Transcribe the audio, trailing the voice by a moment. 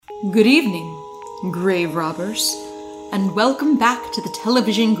Good evening, grave robbers, and welcome back to the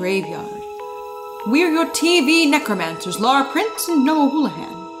television graveyard. We're your TV necromancers, Laura Prince and Noah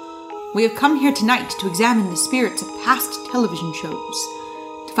Houlihan. We have come here tonight to examine the spirits of past television shows,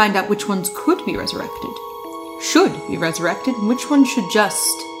 to find out which ones could be resurrected, should be resurrected, and which ones should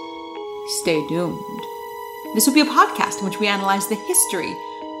just stay doomed. This will be a podcast in which we analyze the history,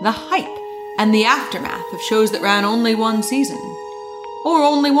 the hype, and the aftermath of shows that ran only one season, or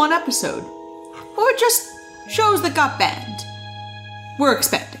only one episode, or just shows that got banned. We're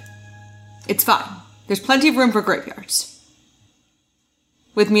expecting. It's fine. There's plenty of room for graveyards.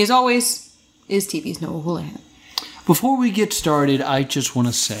 With me, as always, is TV's Noah Houlihan. Before we get started, I just want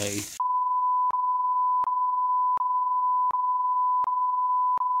to say...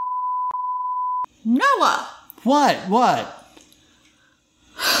 Noah! What?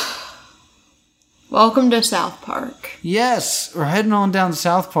 Welcome to South Park. Yes, we're heading on down to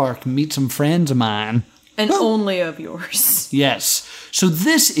South Park and meet some friends of mine. And only of yours. Yes. So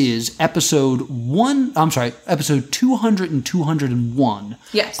this is episode 200 and 201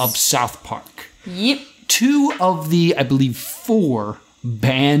 Yes. of South Park. Yep. 2 of the, I believe, 4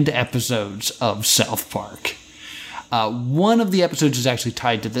 banned episodes of South Park. One of the episodes is actually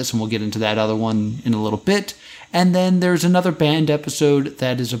tied to this, and we'll get into that other one in a little bit. And then there's another banned episode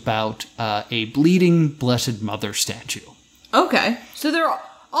that is about a bleeding Blessed Mother statue. Okay. So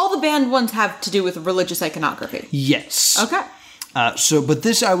all the banned ones have to do with religious iconography. Yes. Okay. But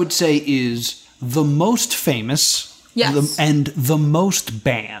this, I would say, is the most famous. Yes. And the most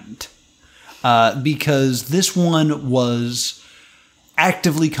banned. Because this one was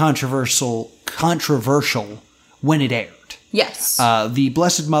actively controversial when it aired. Yes. The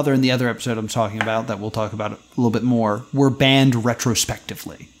Blessed Mother and the other episode I'm talking about, that we'll talk about a little bit more, were banned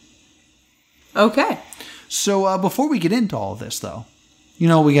retrospectively. Okay. So before we get into all of this, though, you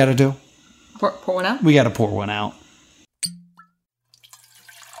know what we got to do? Pour one out? We got to pour one out.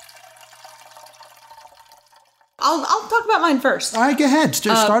 I'll talk about mine first. All right, go ahead.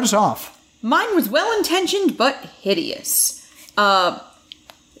 Just start us off. Mine was well-intentioned, but hideous.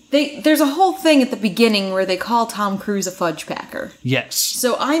 There's a whole thing at the beginning where they call Tom Cruise a fudge packer. Yes.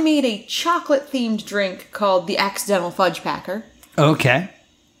 So I made a chocolate-themed drink called the Accidental Fudge Packer. Okay.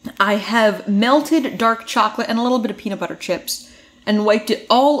 I have melted dark chocolate and a little bit of peanut butter chips and wiped it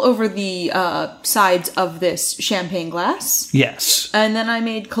all over the sides of this champagne glass. Yes. And then I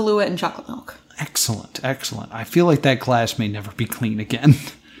made Kahlua and chocolate milk. Excellent. I feel like that glass may never be clean again.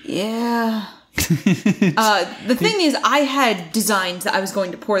 Yeah. The thing is, I had designed that I was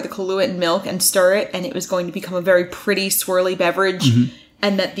going to pour the Kahlua in milk and stir it, and it was going to become a very pretty, swirly beverage,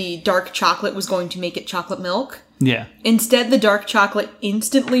 and that the dark chocolate was going to make it chocolate milk. Yeah. Instead, the dark chocolate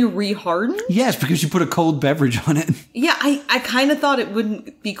instantly rehardened. Yes, because you put a cold beverage on it. Yeah, I kind of thought it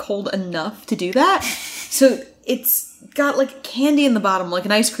wouldn't be cold enough to do that. So it's got like candy in the bottom, like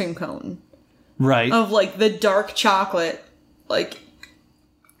an ice cream cone. Right. Of like the dark chocolate. Like,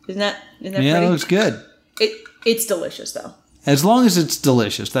 isn't that pretty? Yeah, it looks good. It's delicious though. As long as it's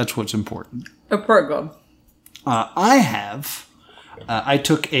delicious, that's what's important. Pretty good. I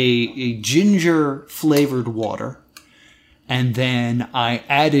took a ginger flavored water, and then I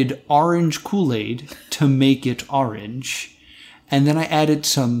added orange Kool-Aid to make it orange, and then I added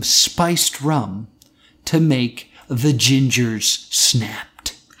some spiced rum to make the gingers snapped.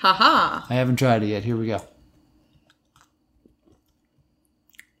 Haha. I haven't tried it yet. Here we go.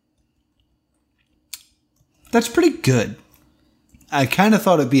 That's pretty good. I kind of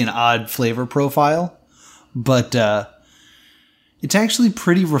thought it'd be an odd flavor profile, but it's actually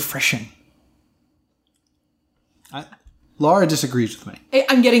pretty refreshing. Laura disagrees with me.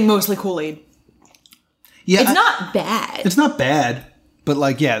 I'm getting mostly Kool-Aid. Yeah, it's not bad. It's not bad, but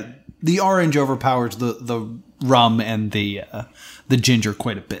the orange overpowers the rum and the ginger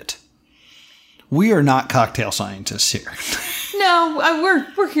quite a bit. We are not cocktail scientists here. No,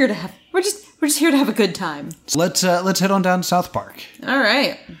 we're here to have we're just here to have a good time. Let's head on down to South Park. All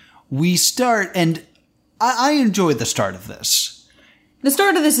right. We start, and I enjoy the start of this. The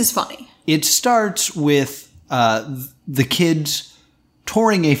start of this is funny. It starts with the kids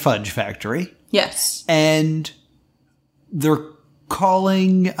touring a fudge factory. Yes. And they're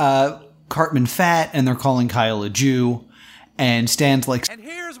calling Cartman fat, and they're calling Kyle a Jew. And Stan's like... And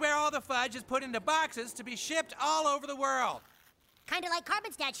here's where all the fudge is put into boxes to be shipped all over the world. Kind of like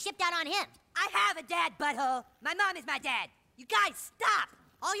Cartman's dad shipped out on him. I have a dad, butthole. My mom is my dad. You guys, stop.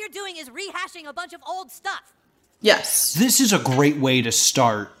 All you're doing is rehashing a bunch of old stuff. Yes. This is a great way to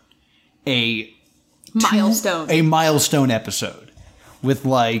start a milestone episode. With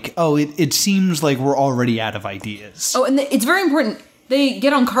it seems like we're already out of ideas. Oh, and it's very important. They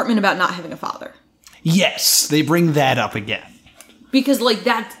get on Cartman about not having a father. Yes, they bring that up again. Because, like,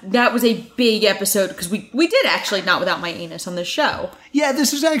 that was a big episode, because we did actually Not Without My Anus on this show. Yeah,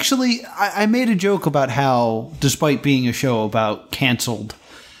 this is actually... I made a joke about how, despite being a show about canceled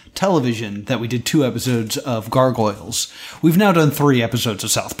television, that we did 2 episodes of Gargoyles. We've now done 3 episodes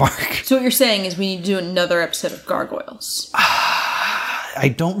of South Park. So what you're saying is we need to do another episode of Gargoyles.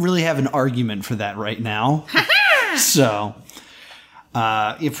 I don't really have an argument for that right now. So,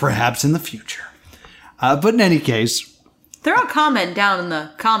 perhaps in the future. But in any case... Throw a comment down in the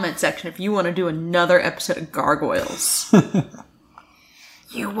comment section if you want to do another episode of Gargoyles.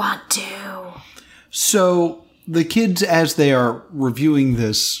 You want to. So, the kids, as they are reviewing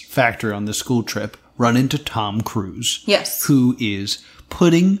this factory on the school trip, run into Tom Cruise. Yes. Who is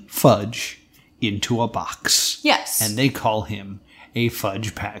putting fudge into a box. Yes. And they call him a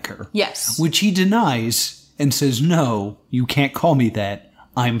fudge packer. Yes. Which he denies and says, no, you can't call me that.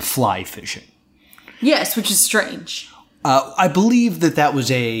 I'm fly fishing. Yes, which is strange. I believe that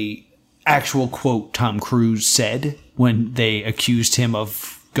was a actual quote Tom Cruise said when they accused him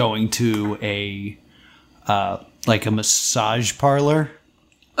of going to a massage parlor.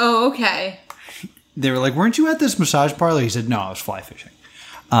 Oh, okay. They were like, weren't you at this massage parlor? He said, no, I was fly fishing.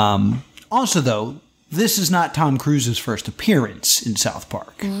 Also, though, this is not Tom Cruise's first appearance in South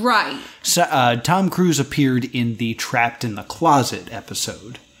Park. Right. So, Tom Cruise appeared in the Trapped in the Closet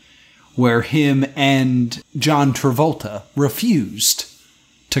episode, where him and John Travolta refused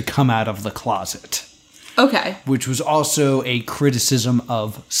to come out of the closet. Okay. Which was also a criticism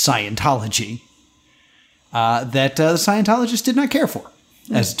of Scientology that the Scientologists did not care for,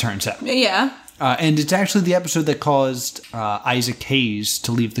 as it turns out. Yeah. And it's actually the episode that caused Isaac Hayes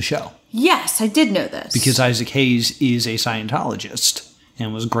to leave the show. Yes, I did know this. Because Isaac Hayes is a Scientologist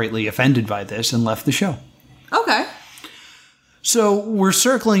and was greatly offended by this and left the show. Okay. So we're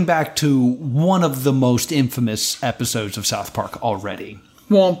circling back to one of the most infamous episodes of South Park already.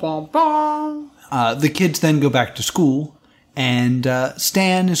 Womp womp womp. The kids then go back to school, and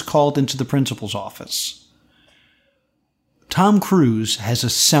Stan is called into the principal's office. Tom Cruise has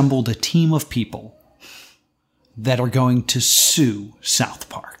assembled a team of people that are going to sue South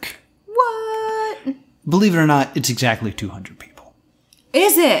Park. What? Believe it or not, it's exactly 200 people.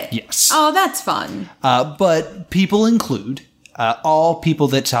 Is it? Yes. Oh, that's fun. But people include... all people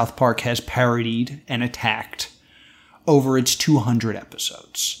that South Park has parodied and attacked over its 200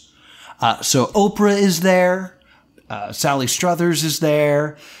 episodes. So Oprah is there. Sally Struthers is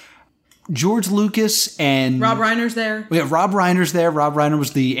there. George Lucas and... Rob Reiner's there. Yeah, Rob Reiner's there. Rob Reiner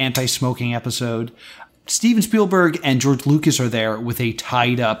was the anti-smoking episode. Steven Spielberg and George Lucas are there with a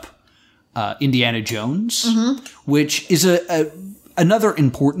tied-up Indiana Jones, which is another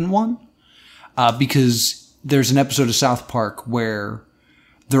important one because... There's an episode of South Park where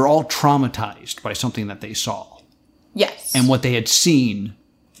they're all traumatized by something that they saw. Yes. And what they had seen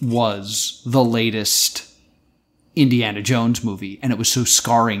was the latest Indiana Jones movie, and it was so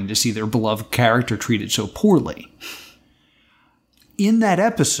scarring to see their beloved character treated so poorly. In that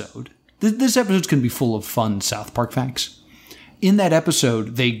episode, this episode's going to be full of fun South Park facts. In that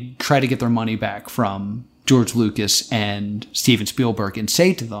episode, they try to get their money back from George Lucas and Steven Spielberg and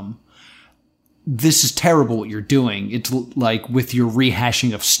say to them, this is terrible what you're doing. It's like with your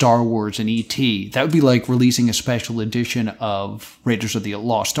rehashing of Star Wars and E.T. That would be like releasing a special edition of Raiders of the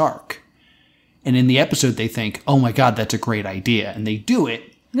Lost Ark. And in the episode, they think, oh my God, that's a great idea. And they do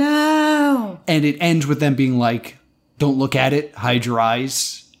it. No. And it ends with them being like, don't look at it, hide your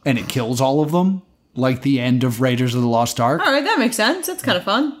eyes. And it kills all of them. Like the end of Raiders of the Lost Ark. All right, that makes sense. That's kind of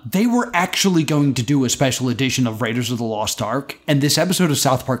fun. They were actually going to do a special edition of Raiders of the Lost Ark, and this episode of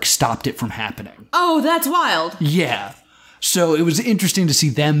South Park stopped it from happening. Oh, that's wild. Yeah. So it was interesting to see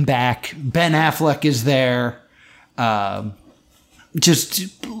them back. Ben Affleck is there.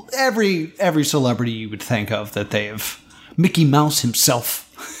 Just every celebrity you would think of that they have. Mickey Mouse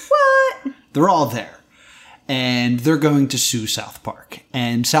himself. What? They're all there. And they're going to sue South Park.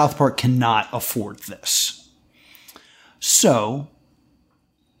 And South Park cannot afford this. So,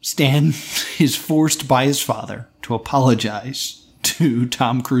 Stan is forced by his father to apologize to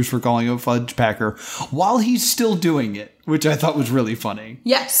Tom Cruise for calling him a fudge packer while he's still doing it, which I thought was really funny.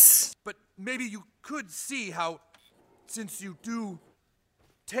 Yes. But maybe you could see how, since you do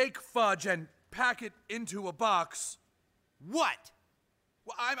take fudge and pack it into a box... What?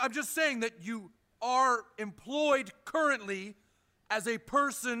 Well, I'm just saying that you... are employed currently as a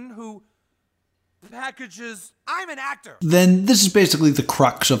person who packages... I'm an actor! Then this is basically the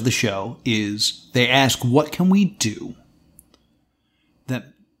crux of the show, is they ask, what can we do that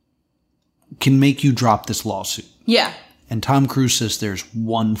can make you drop this lawsuit? Yeah. And Tom Cruise says there's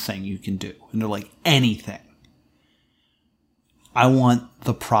one thing you can do. And they're like, anything. I want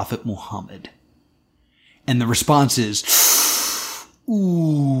the Prophet Muhammad. And the response is,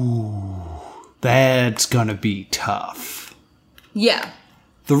 ooh, that's gonna be tough. Yeah.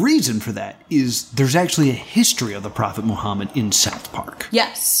 The reason for that is there's actually a history of the Prophet Muhammad in South Park.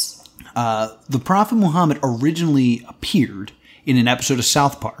 Yes. The Prophet Muhammad originally appeared in an episode of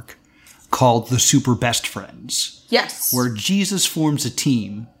South Park called The Super Best Friends. Yes. Where Jesus forms a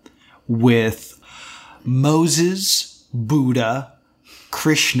team with Moses, Buddha,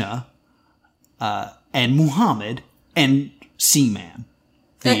 Krishna, and Muhammad, and Seaman.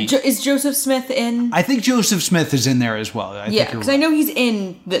 Is Joseph Smith in? I think Joseph Smith is in there as well. Yeah, because I know he's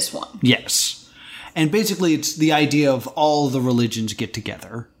in this one. Yes. And basically it's the idea of all the religions get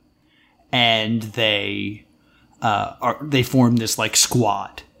together and they form this like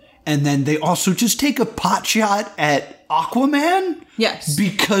squad. And then they also just take a pot shot at Aquaman. Yes.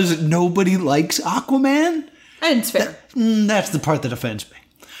 Because nobody likes Aquaman. And it's fair. That's the part that offends me.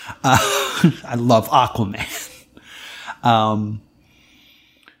 I love Aquaman.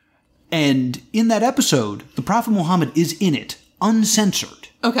 And in that episode, the Prophet Muhammad is in it, uncensored.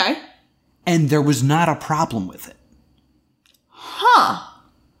 Okay. And there was not a problem with it. Huh.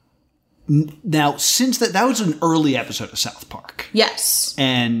 Now, since that was an early episode of South Park. Yes.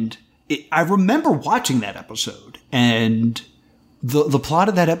 And I remember watching that episode. And the plot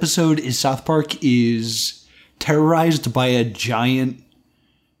of that episode is South Park is terrorized by a giant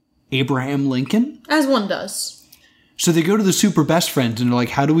Abraham Lincoln. As one does. So they go to the Super Best Friends and they're like,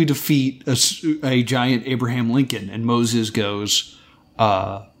 how do we defeat a giant Abraham Lincoln? And Moses goes,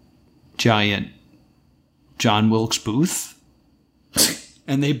 giant John Wilkes Booth.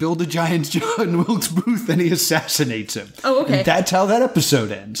 And they build a giant John Wilkes Booth and he assassinates him. Oh, okay. And that's how that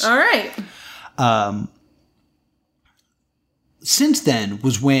episode ends. All right. Since then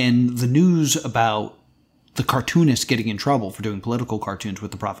was when the news about the cartoonists getting in trouble for doing political cartoons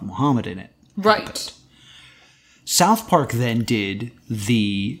with the Prophet Muhammad in it. Right. Happened. South Park then did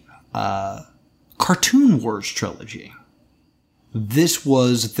the Cartoon Wars trilogy. This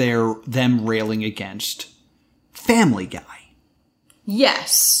was them railing against Family Guy.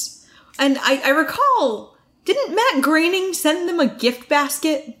 Yes. And I recall, didn't Matt Groening send them a gift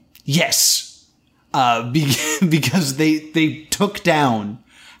basket? Yes. Because they took down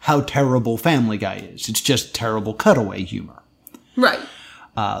how terrible Family Guy is. It's just terrible cutaway humor. Right.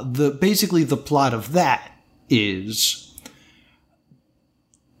 Basically the plot of that is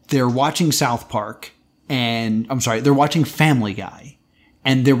they're watching South Park they're watching Family Guy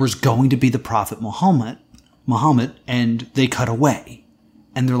and there was going to be the Prophet Muhammad and they cut away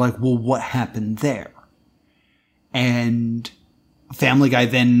and they're like, well, what happened there? And Family Guy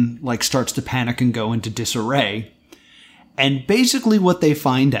then like starts to panic and go into disarray. And basically what they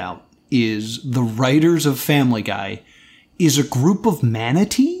find out is the writers of Family Guy is a group of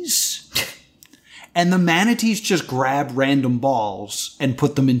manatees. And the manatees just grab random balls and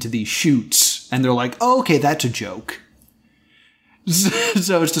put them into these chutes. And they're like, oh, okay, that's a joke.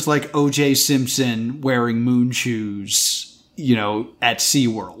 So it's just like O.J. Simpson wearing moon shoes, at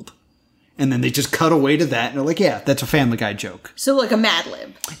SeaWorld. And then they just cut away to that. And they're like, yeah, that's a Family Guy joke. So like a Mad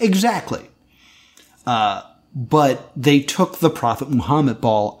Lib. Exactly. But they took the Prophet Muhammad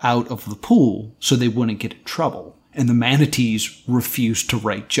ball out of the pool so they wouldn't get in trouble. And the manatees refused to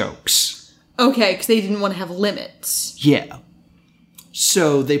write jokes. Okay, because they didn't want to have limits. Yeah.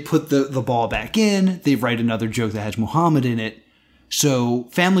 So they put the ball back in. They write another joke that has Muhammad in it. So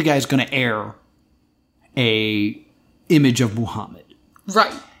Family Guy is going to air a image of Muhammad.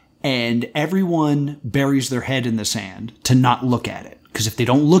 Right. And everyone buries their head in the sand to not look at it. Because if they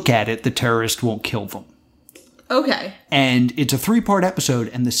don't look at it, the terrorist won't kill them. Okay. And it's a 3-part episode.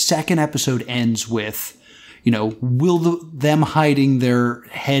 And the second episode ends with, will them hiding their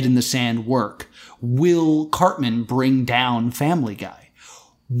head in the sand work? Will Cartman bring down Family Guy?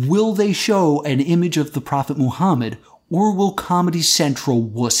 Will they show an image of the Prophet Muhammad, or will Comedy Central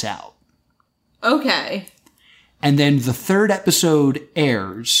wuss out? Okay. And then the third episode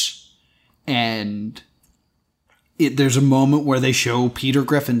airs, and there's a moment where they show Peter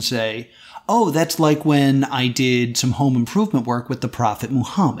Griffin say, oh, that's like when I did some home improvement work with the Prophet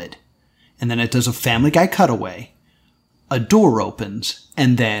Muhammad. And then it does a Family Guy cutaway. A door opens,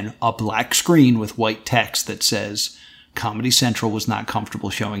 and then a black screen with white text that says, Comedy Central was not comfortable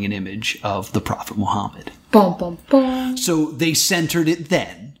showing an image of the Prophet Muhammad. Bum, bum, bum. So they centered it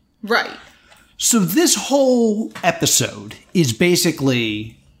then. Right. So this whole episode is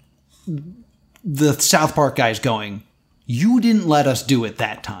basically the South Park guys going, you didn't let us do it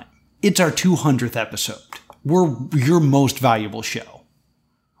that time. It's our 200th episode. we're your most valuable show.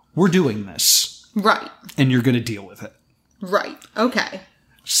 We're doing this. Right. And you're going to deal with it. Right. Okay.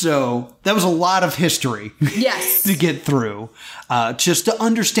 So that was a lot of history Yes. to get through, just to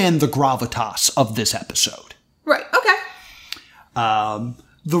understand the gravitas of this episode. Right. Okay.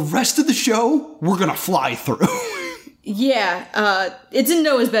 The rest of the show, we're going to fly through. Yeah. It's in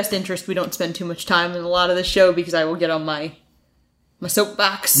Noah's best interest we don't spend too much time in a lot of the show because I will get on my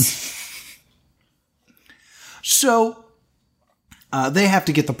soapbox. So they have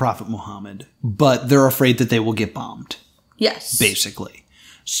to get the Prophet Muhammad, but they're afraid that they will get bombed, Yes. basically.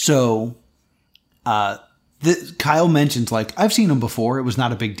 So Kyle mentions, like, I've seen him before. It was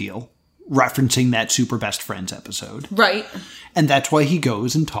not a big deal, referencing that Super Best Friends episode. Right. And that's why he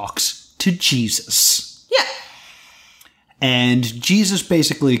goes and talks to Jesus. Yeah. And Jesus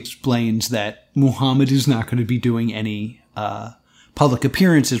basically explains that Muhammad is not going to be doing any public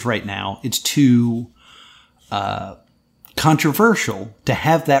appearances right now. It's too controversial to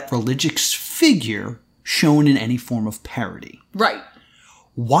have that religious figure shown in any form of parody. Right.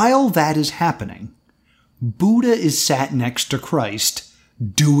 While that is happening, Buddha is sat next to Christ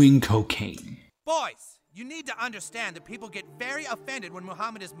doing cocaine. Boys, you need to understand that people get very offended when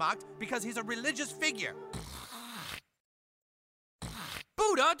Muhammad is mocked because he's a religious figure.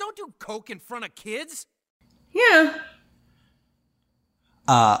 Buddha, don't do coke in front of kids. Yeah.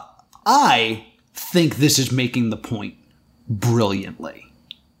 I think this is making the point brilliantly.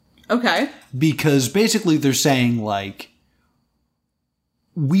 Okay. Because basically they're saying, like,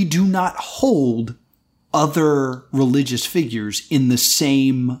 we do not hold other religious figures in the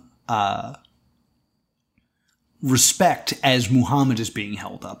same respect as Muhammad is being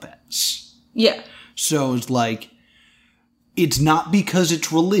held up as. Yeah. So it's like, it's not because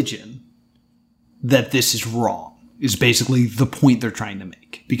it's religion that this is wrong, is basically the point they're trying to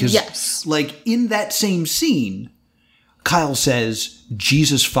make. Because, Yes. like, in that same scene, Kyle says,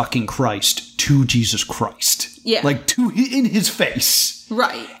 Jesus fucking Christ to Jesus Christ. Yeah. Like, in his face.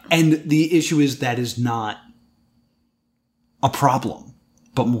 Right. And the issue is that is not a problem,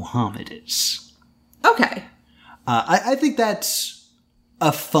 but Muhammad is. Okay. I think that's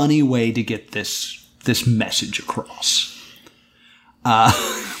a funny way to get this message across.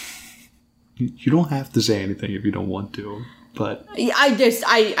 You don't have to say anything if you don't want to, but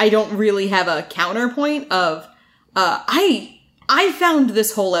I don't really have a counterpoint of I found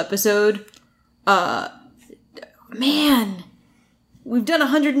this whole episode man, we've done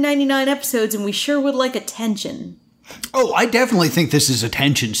 199 episodes and we sure would like attention. oh, I definitely think this is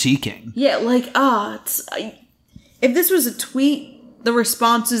attention seeking. Yeah, like if this was a tweet, the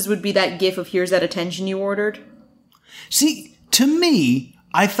responses would be that gif of here's that attention you ordered. See, to me,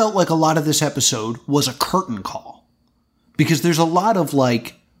 I felt like a lot of this episode was a curtain call. Because there's a lot of,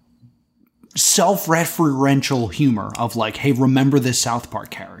 like, self-referential humor of, like, hey, remember this South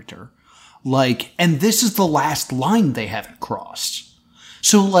Park character. Like, and this is the last line they haven't crossed.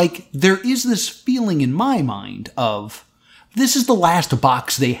 So, like, there is this feeling in my mind of this is the last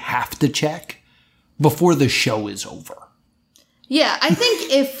box they have to check before the show is over. Yeah, I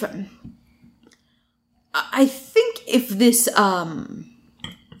think if this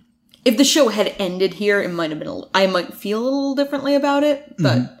if the show had ended here, it might have been I might feel a little differently about it,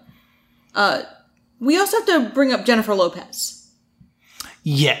 but we also have to bring up Jennifer Lopez.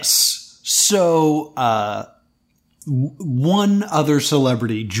 Yes. So, one other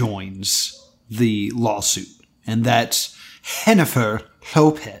celebrity joins the lawsuit, and that's Jennifer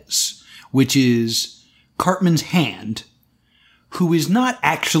Lopez, which is Cartman's hand, who is not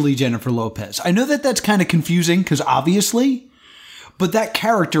actually Jennifer Lopez. I know that that's kind of confusing, because obviously, but that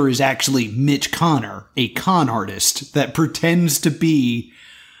character is actually Mitch Connor, a con artist that pretends to be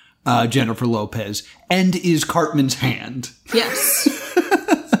Jennifer Lopez, and is Cartman's hand. Yes.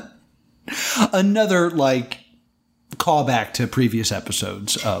 Another, like, callback to previous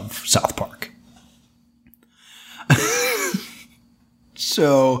episodes of South Park.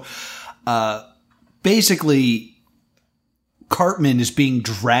 So, basically, Cartman is being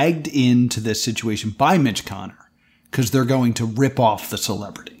dragged into this situation by Mitch Connor because they're going to rip off the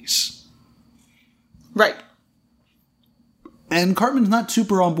celebrities. Right. And Cartman's not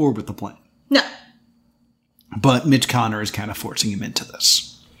super on board with the plan. No. But Mitch Connor is kind of forcing him into this.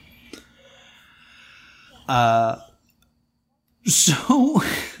 So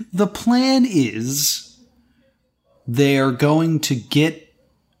the plan is they're going to get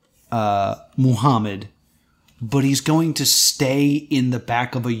Muhammad, but he's going to stay in the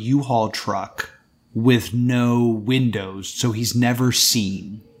back of a U-Haul truck with no windows, so he's never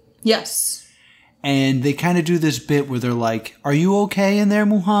seen. Yes. And they kind of do this bit where they're like, "Are you okay in there,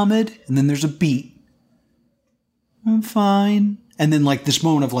 Muhammad?" And then there's a beat. I'm fine. And then like this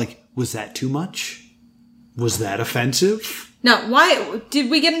moment of like, was that too much? Was that offensive? Now, why did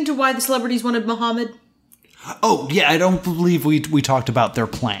we get into why the celebrities wanted Muhammad? Oh, yeah, I don't believe we talked about their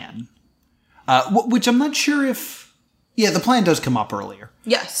plan. Which I'm not sure if... Yeah, the plan does come up earlier.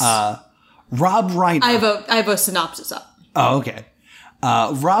 Yes. Rob Reiner... I have a synopsis up. Oh, okay.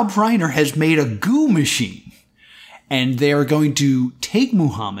 Rob Reiner has made a goo machine. And they are going to take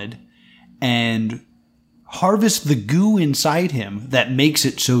Muhammad and harvest the goo inside him that makes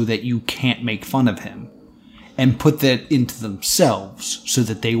it so that you can't make fun of him. And put that into themselves so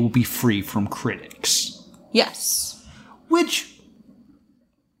that they will be free from critics. Yes. Which,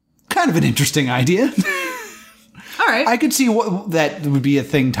 kind of an interesting idea. All right. I could see that would be a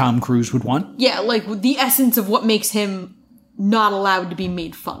thing Tom Cruise would want. Yeah, like the essence of what makes him not allowed to be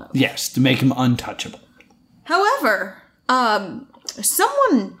made fun of. Yes, to make him untouchable. However,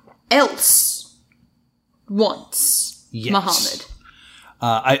 someone else wants Muhammad.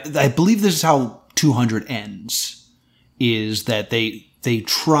 I believe this is how 200 ends, is that they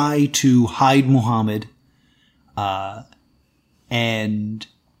try to hide Muhammad, and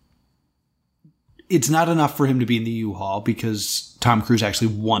it's not enough for him to be in the U-Haul because Tom Cruise actually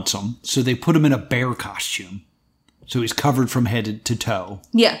wants him. So they put him in a bear costume. So he's covered from head to toe.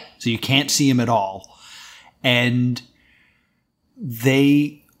 Yeah. So you can't see him at all. And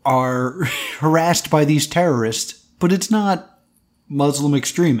they are harassed by these terrorists, but it's not Muslim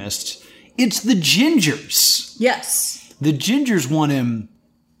extremists. It's the Gingers. Yes. The Gingers want him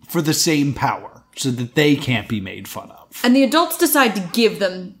for the same power so that they can't be made fun of. And the adults decide to give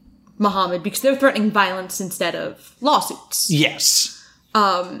them Muhammad because they're threatening violence instead of lawsuits. Yes.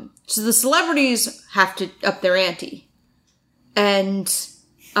 So the celebrities have to up their ante. And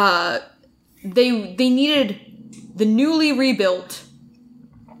they needed the newly rebuilt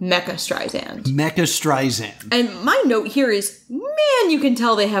Mecha Streisand. Mecha Streisand. And my note here is, man, you can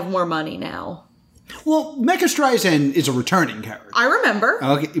tell they have more money now. Well, Mecha Streisand is a returning character. I remember.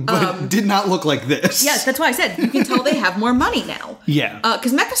 Okay, but did not look like this. Yes, that's why I said you can tell they have more money now. Yeah.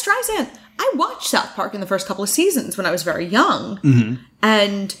 Because Mecha Streisand, I watched South Park in the first couple of seasons when I was very young. Mm-hmm.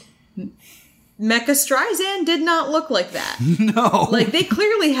 And Mecha Streisand did not look like that. No. Like, they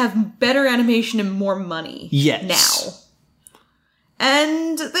clearly have better animation and more money Yes. now.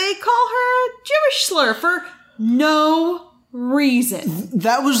 And they call her a Jewish slur for no reason.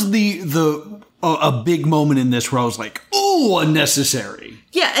 That was a big moment in this where I was like, oh, unnecessary.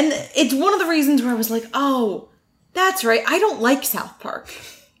 Yeah, and it's one of the reasons where I was like, oh, that's right, I don't like South Park.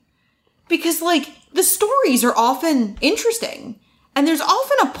 Because, like, the stories are often interesting. And there's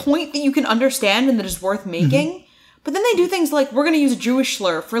often a point that you can understand and that is worth making. Mm-hmm. But then they do things like, we're going to use a Jewish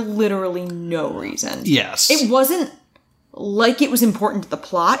slur for literally no reason. Yes. It wasn't like it was important to the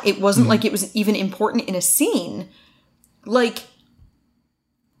plot. It wasn't like it was even important in a scene. Like,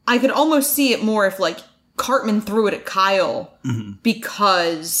 I could almost see it more if, like, Cartman threw it at Kyle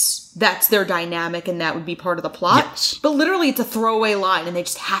because that's their dynamic and that would be part of the plot. Yes. But literally it's a throwaway line and they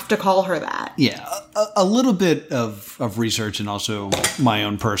just have to call her that. Yeah, a little bit of research and also my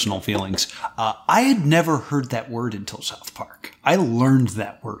own personal feelings. I had never heard that word until South Park. I learned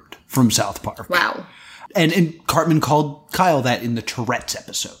that word from South Park. Wow. And Cartman called Kyle that in the Tourette's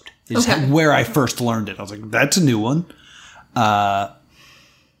episode. Is where I first learned it. I was like, that's a new one.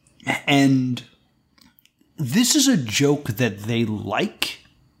 And this is a joke that they like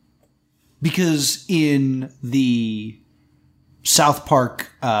because in the South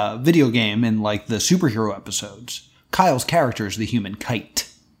Park video game and like the superhero episodes, Kyle's character is the human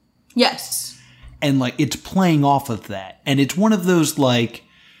kite. Yes. And like it's playing off of that. And it's one of those like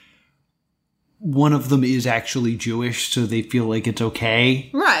one of them is actually Jewish, so they feel like it's okay.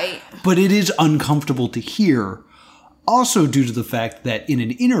 Right. But it is uncomfortable to hear, also due to the fact that in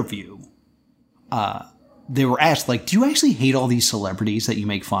an interview, they were asked, like, do you actually hate all these celebrities that you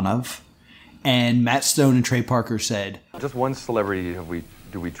make fun of? And Matt Stone and Trey Parker said, just one celebrity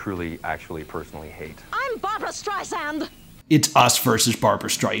do we truly, actually, personally hate. I'm Barbara Streisand. It's us versus Barbara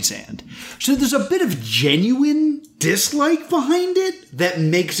Streisand. So there's a bit of genuine dislike behind it that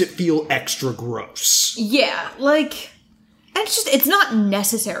makes it feel extra gross. Yeah, like, and it's not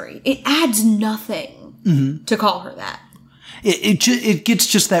necessary. It adds nothing to call her that. It gets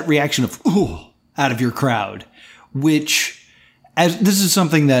just that reaction of, ooh, out of your crowd, which, as this is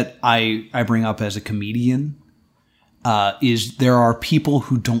something that I bring up as a comedian, is there are people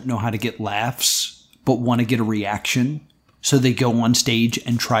who don't know how to get laughs, but want to get a reaction. So they go on stage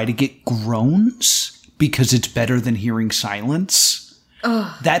and try to get groans because it's better than hearing silence.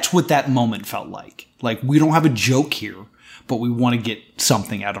 Ugh. That's what that moment felt like. Like, we don't have a joke here, but we want to get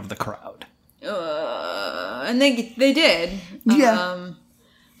something out of the crowd. and they did. Yeah.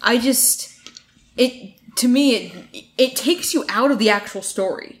 To me, it takes you out of the actual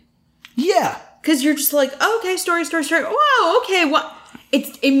story. Yeah. Because you're just like, oh, okay, story. Wow, okay, what?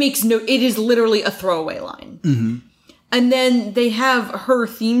 It is literally a throwaway line. Mm-hmm. And then they have her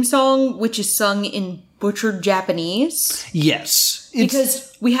theme song, which is sung in butchered Japanese. Yes.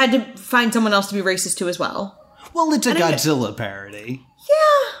 Because we had to find someone else to be racist to as well. Well, it's a Godzilla parody.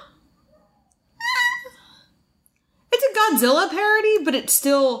 Yeah. It's a Godzilla parody, but it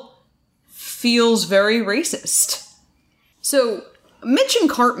still feels very racist. So, Mitch and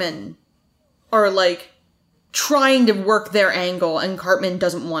Cartman are, like, trying to work their angle, and Cartman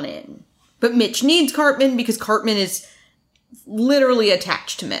doesn't want in. But Mitch needs Cartman because Cartman is literally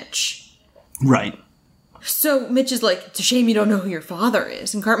attached to Mitch. Right. So Mitch is like, it's a shame you don't know who your father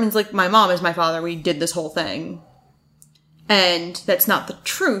is. And Cartman's like, my mom is my father. We did this whole thing. And that's not the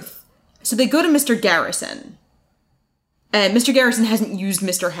truth. So they go to Mr. Garrison. And Mr. Garrison hasn't used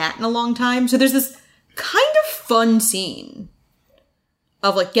Mr. Hat in a long time. So there's this kind of fun scene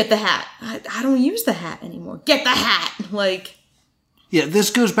of like, get the hat. I don't use the hat anymore. Get the hat! Like... Yeah, this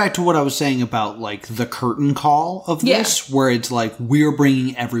goes back to what I was saying about, like, the curtain call of this, where it's like, we're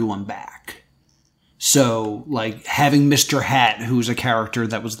bringing everyone back. So, like, having Mr. Hat, who's a character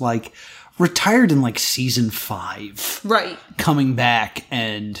that was, like, retired in, like, season 5. Right. Coming back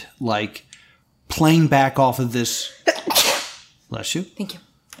and, like, playing back off of this... Bless you. Thank you.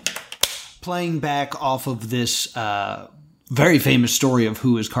 Playing back off of this very famous story of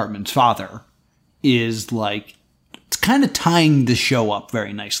who is Cartman's father is, like... It's kind of tying the show up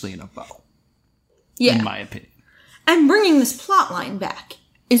very nicely in a bow. Yeah. In my opinion. And bringing this plot line back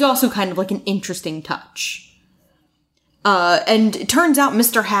is also kind of like an interesting touch. And it turns out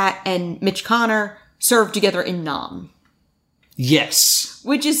Mr. Hat and Mitch Connor served together in Nam. Yes.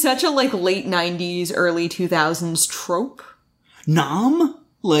 Which is such a like late 90s, early 2000s trope. Nam?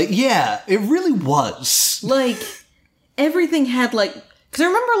 Like, yeah, it really was. Like, everything had like... Because I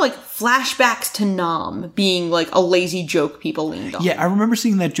remember, like, flashbacks to Nam being, like, a lazy joke people leaned on. Yeah, I remember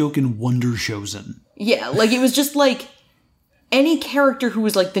seeing that joke in Wonder Chosen. Yeah, like, it was just, like, any character who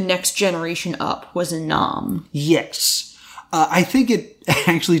was, like, the next generation up was a Nam. Yes. I think it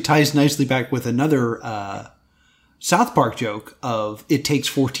actually ties nicely back with another South Park joke of it takes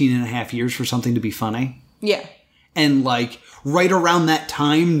 14 and a half years for something to be funny. Yeah. And, like, right around that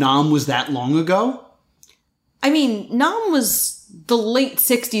time, Nam was that long ago. I mean, Nam was... the late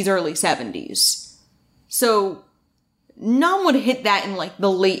 60s, early 70s. So, Nam would hit that in, like, the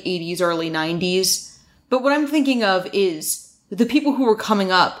late 80s, early 90s. But what I'm thinking of is the people who were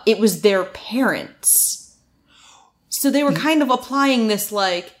coming up, it was their parents. So they were kind of applying this,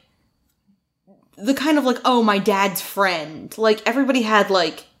 like, the kind of, like, oh, my dad's friend. Like, everybody had,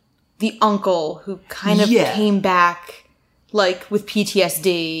 like, the uncle who kind of came back... like, with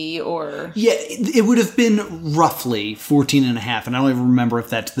PTSD, or... Yeah, it would have been roughly 14 and a half, and I don't even remember if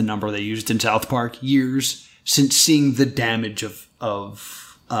that's the number they used in South Park, years since seeing the damage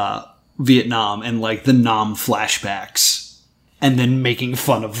of Vietnam and, like, the Nam flashbacks, and then making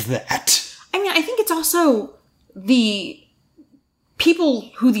fun of that. I mean, I think it's also the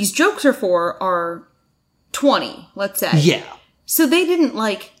people who these jokes are for are 20, let's say. Yeah. So they didn't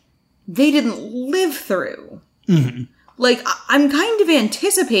live through... Mm-hmm. Like, I'm kind of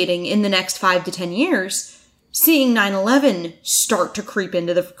anticipating in the next 5 to 10 years seeing 9/11 start to creep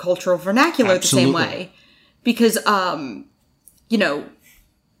into the cultural vernacular the same way. Because, you know,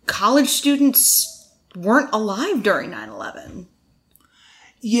 college students weren't alive during 9/11.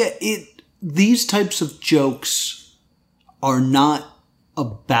 Yeah, these types of jokes are not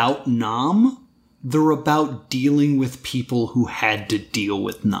about Nam. They're about dealing with people who had to deal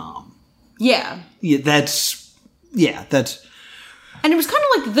with Nam. Yeah. Yeah, that's... And it was kind of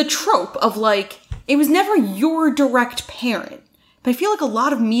like the trope of, like, it was never your direct parent. But I feel like a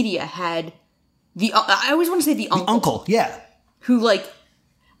lot of media had I always want to say the uncle. The uncle, yeah. Who, like,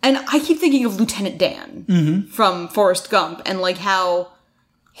 and I keep thinking of Lieutenant Dan from Forrest Gump, and, like, how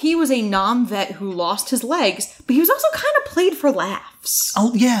he was a Nam vet who lost his legs, but he was also kind of played for laughs.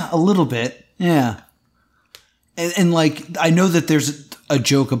 Oh, yeah, a little bit, yeah. And like, I know that there's a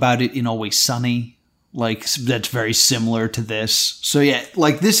joke about it in Always Sunny. Like, that's very similar to this. So yeah,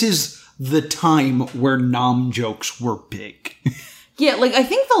 like, this is the time where Nam jokes were big. Yeah, like, I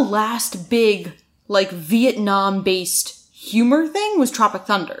think the last big, like, Vietnam-based humor thing was Tropic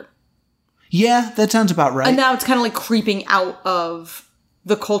Thunder. Yeah, that sounds about right. And now it's kind of, like, creeping out of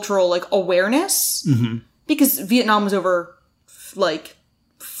the cultural, like, awareness. Mm-hmm. Because Vietnam was over, like,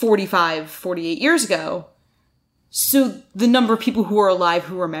 45, 48 years ago. So the number of people who are alive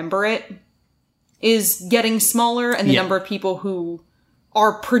who remember it is getting smaller, and the Yeah. number of people who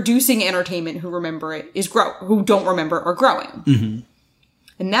are producing entertainment who remember it is who don't remember are growing. Mm-hmm.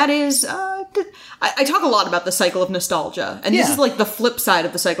 And that is, I talk a lot about the cycle of nostalgia, and this Yeah. is like the flip side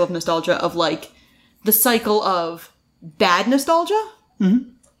of the cycle of nostalgia of like the cycle of bad nostalgia.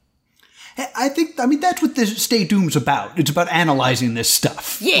 I mean, that's what this Stay Doom's about. It's about analyzing this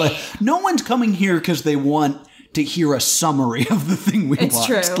stuff. Yeah. Like, no one's coming here because they want to hear a summary of the thing we It's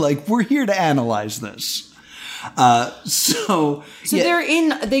watched. true. Like, we're here to analyze this. So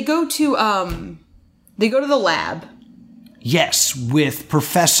yeah. They go to the lab. Yes, with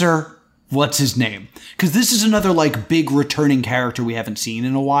Professor, what's his name? Because this is another, like, big returning character we haven't seen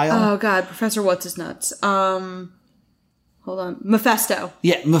in a while. Oh god, Professor What's His Nuts. Hold on. Mephisto.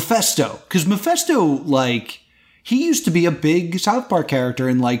 Yeah, Mephisto. Because Mephisto, like, he used to be a big South Park character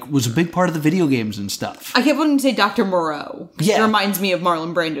and, like, was a big part of the video games and stuff. I kept wanting to say Dr. Moreau. Yeah. It reminds me of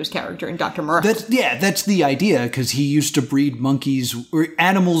Marlon Brando's character in Dr. Moreau. That's the idea, because he used to breed monkeys, or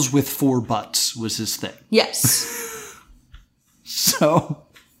animals with 4 butts was his thing. Yes. So,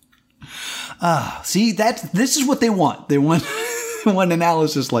 see, this is what they want. They want one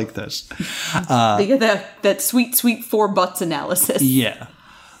analysis like this. They get that sweet, sweet 4 butts analysis. Yeah.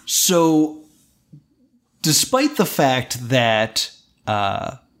 So, despite the fact that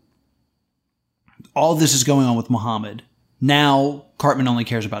all this is going on with Muhammad, now Cartman only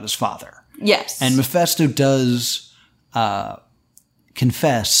cares about his father. Yes. And Mephisto does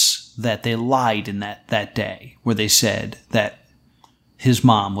confess that they lied in that day, where they said that his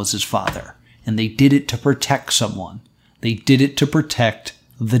mom was his father. And they did it to protect someone. They did it to protect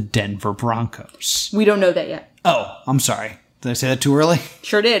the Denver Broncos. We don't know that yet. Oh, I'm sorry. Did I say that too early?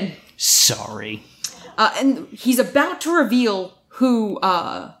 Sure did. Sorry. And he's about to reveal who,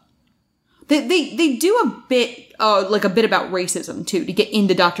 they do a bit, like a bit about racism, too, to get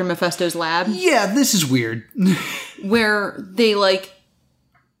into Dr. Mephisto's lab. Yeah, this is weird. Where they, like,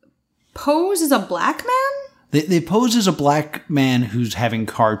 pose as a black man? They pose as a black man who's having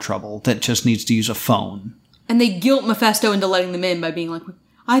car trouble that just needs to use a phone. And they guilt Mephisto into letting them in by being like,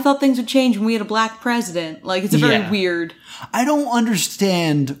 I thought things would change when we had a black president. Like, it's a very weird. I don't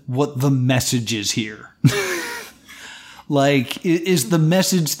understand what the message is here. Like, is the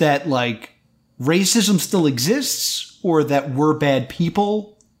message that, like, racism still exists? Or that we're bad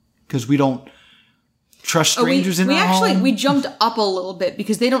people? Because we don't trust strangers in our home? We jumped up a little bit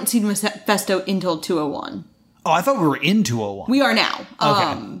because they don't see Mephisto until 201. Oh, I thought we were in 201. We are now.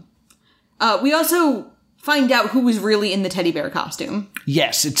 Okay. We also find out who was really in the teddy bear costume.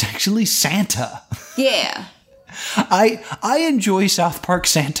 Yes, it's actually Santa. Yeah. I enjoy South Park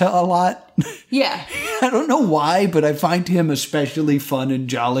Santa a lot. Yeah. I don't know why, but I find him especially fun and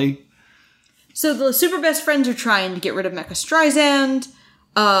jolly. So the super best friends are trying to get rid of Mecha Streisand.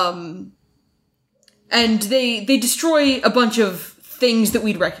 And they destroy a bunch of things that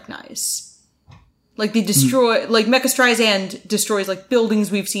we'd recognize. Like they destroy, like Mecha Streisand destroys like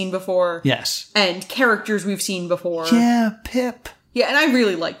buildings we've seen before. Yes. And characters we've seen before. Yeah, Pip. Yeah, and I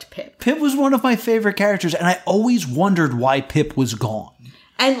really liked Pip. Pip was one of my favorite characters, and I always wondered why Pip was gone.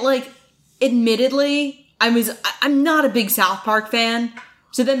 And like, admittedly, I'm not a big South Park fan.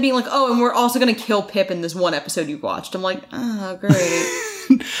 So then being like, oh, and we're also going to kill Pip in this one episode you watched. I'm like, oh, great.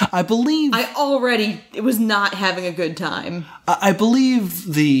 I believe I already was not having a good time. I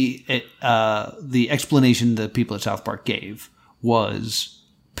believe the explanation the people at South Park gave was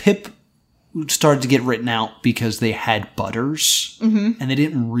Pip started to get written out because they had Butters, and they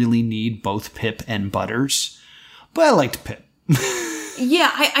didn't really need both Pip and Butters. But I liked Pip.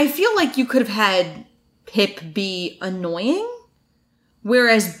 Yeah, I feel like you could have had Pip be annoying,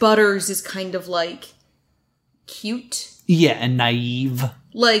 whereas Butters is kind of like cute. Yeah, and naive.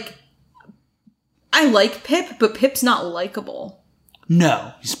 Like, I like Pip, but Pip's not likable.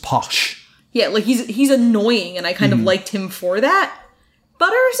 No, he's posh. Yeah, like he's annoying, and I kind of liked him for that.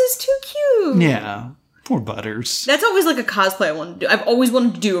 Butters is too cute. Yeah, poor Butters. That's always like a cosplay I wanted to do. I've always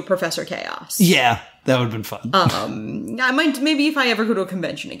wanted to do a Professor Chaos. Yeah, that would have been fun. I might, maybe if I ever go to a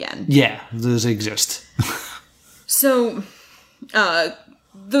convention again. Yeah, those exist. So,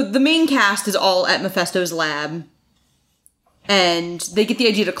 the main cast is all at Mephisto's lab, and they get the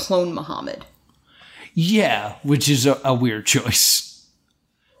idea to clone Muhammad. Yeah, which is a weird choice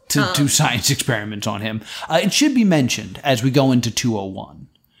to do science experiments on him. It should be mentioned as we go into 201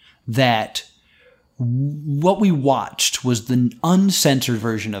 that what we watched was the uncensored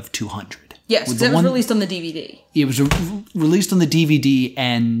version of 200. Yes, because it was released on the DVD. It was released on the DVD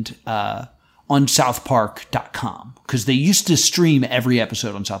and on southpark.com, because they used to stream every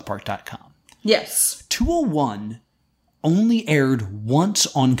episode on southpark.com. Yes. 201 only aired once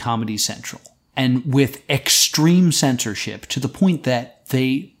on Comedy Central. and with extreme censorship to the point that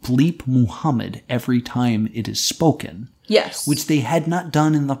they bleep Muhammad every time it is spoken. Yes. Which they had not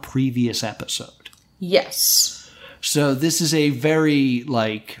done in the previous episode. Yes. So this is a very,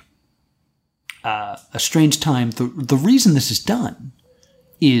 a strange time. The reason this is done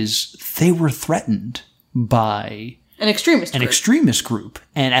is they were threatened by An extremist group.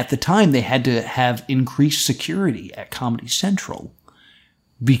 And at the time, they had to have increased security at Comedy Central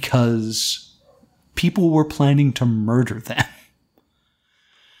because people were planning to murder them.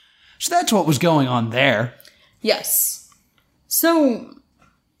 So that's what was going on there. Yes. So,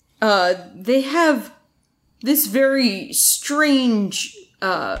 they have this very strange,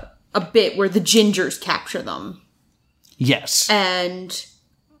 a bit where the Gingers capture them. Yes. And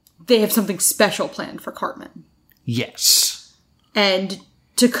they have something special planned for Cartman. Yes. And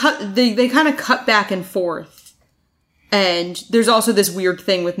to cut, they kind of cut back and forth. And there's also this weird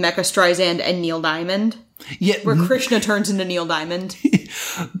thing with Mecha Streisand and Neil Diamond. Yeah. Where Krishna turns into Neil Diamond.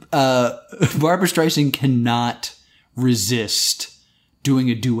 Barbra Streisand cannot resist doing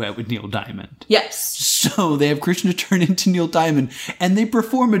a duet with Neil Diamond. Yes. So they have Krishna turn into Neil Diamond, and they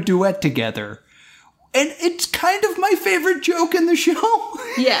perform a duet together. And it's kind of my favorite joke in the show.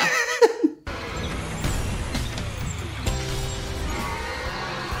 Yeah.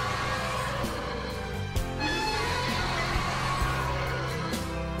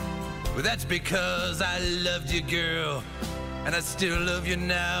 Well, that's because I loved you, girl, and I still love you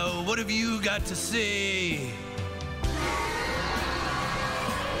now. What have you got to say?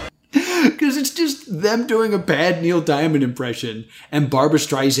 Because it's just them doing a bad Neil Diamond impression and Barbra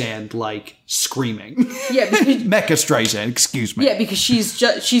Streisand, screaming. Yeah, because, Mecha Streisand, excuse me. yeah, because she's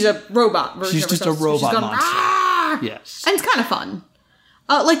a robot version She's of just a herself. So robot she's going, monster. "Ah!" Yes. And it's kind of fun.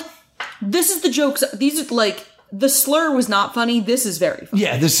 This is the jokes. These are, the slur was not funny. This is very funny.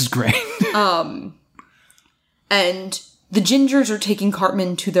 Yeah, this is great. And the Gingers are taking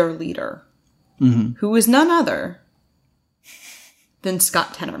Cartman to their leader, who is none other than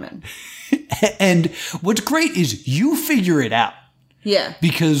Scott Tenorman. And what's great is you figure it out. Yeah.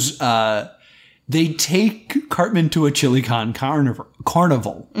 Because they take Cartman to a ChiliCon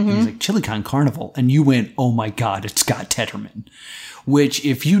carnival. And he's like, ChiliCon carnival? And you went, oh my God, it's Scott Tenorman. Which,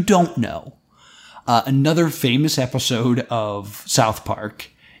 if you don't know, another famous episode of South Park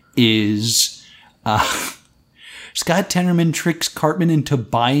is Scott Tenorman tricks Cartman into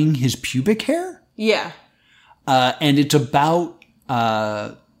buying his pubic hair. Yeah. And it's about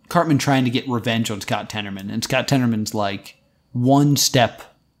Cartman trying to get revenge on Scott Tenorman. And Scott Tenorman's one step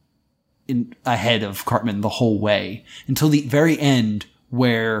ahead of Cartman the whole way until the very end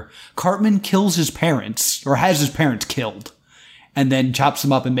where Cartman kills his parents, or has his parents killed, and then chops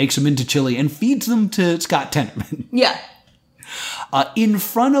them up and makes them into chili and feeds them to Scott Tenorman. Yeah. In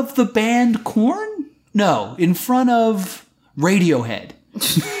front of the band Korn? No, in front of Radiohead.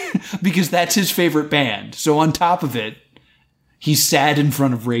 Because that's his favorite band. So on top of it, he's sad in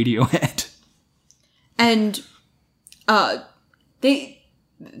front of Radiohead. And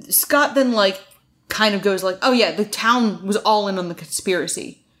Scott then kind of goes oh yeah, the town was all in on the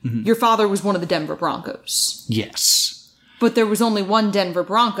conspiracy. Your father was one of the Denver Broncos. Yes. But there was only one Denver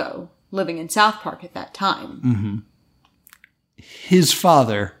Bronco living in South Park at that time. His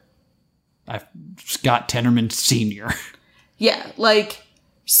father, Scott Tenorman Sr. Yeah,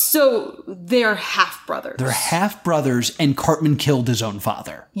 so they're half-brothers. They're half-brothers, and Cartman killed his own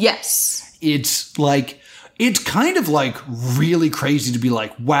father. Yes. It's kind of really crazy to be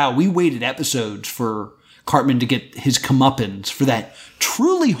wow, we waited episodes for Cartman to get his comeuppance for that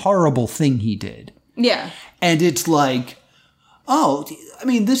truly horrible thing he did. Yeah. And it's oh, I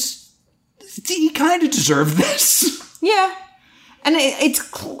mean, he kind of deserved this. Yeah. And it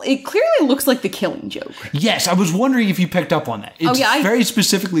clearly looks like the Killing Joke. Yes, I was wondering if you picked up on that. It's very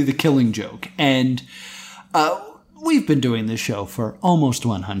specifically the Killing Joke. And we've been doing this show for almost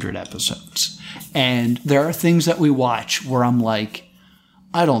 100 episodes. And there are things that we watch where I'm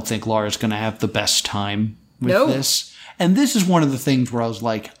I don't think Laura's going to have the best time with this. And this is one of the things where I was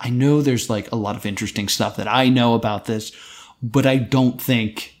I know there's a lot of interesting stuff that I know about this, but I don't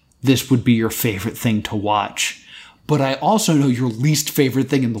think this would be your favorite thing to watch. But I also know your least favorite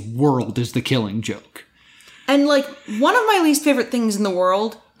thing in the world is The Killing Joke. And one of my least favorite things in the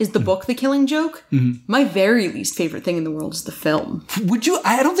world is the book The Killing Joke. My very least favorite thing in the world is the film. Would you?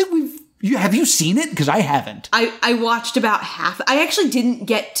 I don't think have you seen it? Because I haven't. I watched about half. I actually didn't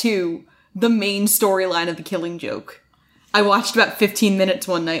get to the main storyline of The Killing Joke. I watched about 15 minutes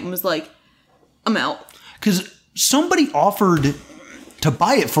one night and was I'm out. Because somebody offered to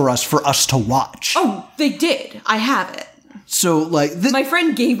buy it for us to watch. Oh, they did. I have it. So, like... My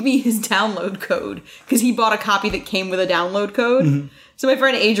friend gave me his download code because he bought a copy that came with a download code. Mm-hmm. So my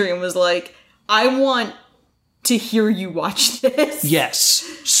friend Adrian was like, I want to hear you watch this. Yes.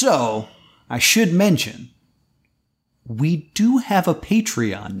 So, I should mention, we do have a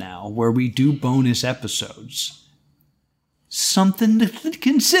Patreon now where we do bonus episodes. Something to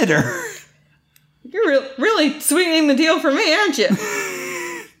consider. You're really sweetening the deal for me, aren't you?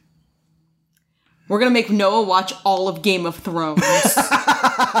 We're going to make Noah watch all of Game of Thrones.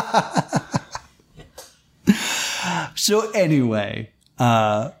 So anyway,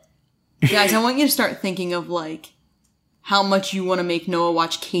 Guys, I want you to start thinking of, like, how much you want to make Noah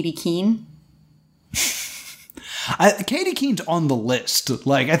watch Katie Keene. Katie Keene's on the list.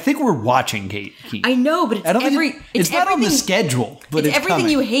 Like, I think we're watching Katie Keene. I know, but it's I don't think it's not on the schedule, but it's everything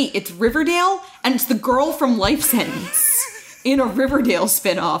coming. you hate. It's Riverdale, and it's the girl from Life Sentence in a Riverdale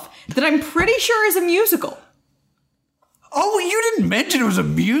spinoff that I'm pretty sure is a musical. Oh, you didn't mention it was a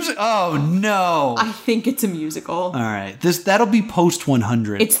music. Oh no! I think it's a musical. All right, that'll be post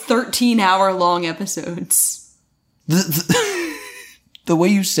 100. It's 13-hour-long episodes. The way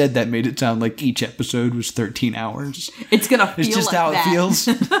you said that made it sound like each episode was 13 hours. It's gonna feel It's just like how that. it feels.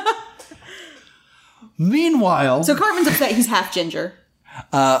 Meanwhile, So Carmen's upset he's half ginger.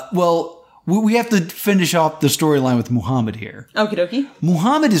 well, we have to finish off the storyline with Muhammad here. Okie dokie.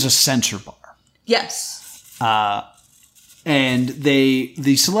 Muhammad is a censor bar. Yes. And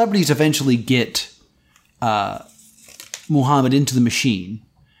the celebrities eventually get Muhammad into the machine,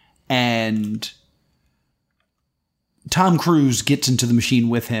 and Tom Cruise gets into the machine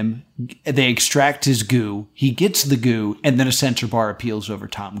with him. They extract his goo. He gets the goo, and then a censor bar appeals over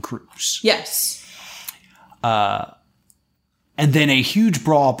Tom Cruise. Yes. And then a huge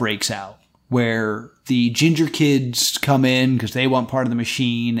brawl breaks out where the ginger kids come in because they want part of the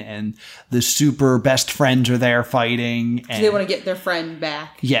machine, and the super best friends are there fighting. And They want to get their friend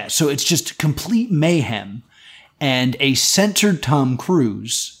back. yeah, so it's just complete mayhem. And a censored Tom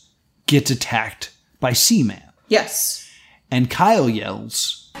Cruise gets attacked by Seaman. Yes. And Kyle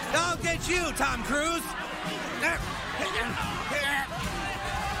yells, I'll get you, Tom Cruise!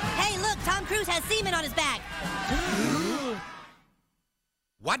 Hey, look, Tom Cruise has semen on his back.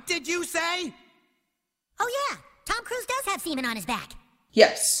 What did you say? Oh, yeah, Tom Cruise does have semen on his back.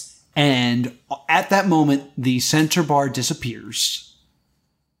 Yes. and at that moment, the censor bar disappears.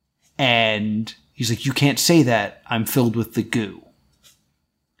 And he's like, you can't say that. I'm filled with the goo.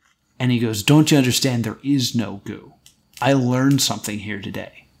 And he goes, don't you understand? There is no goo. I learned something here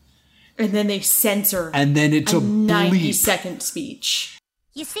today. And then they censor And then it's a bleep. 90-second speech.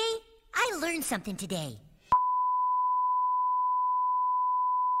 You see, I learned something today.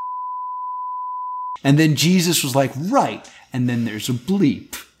 And then Jesus was like, right. And then there's a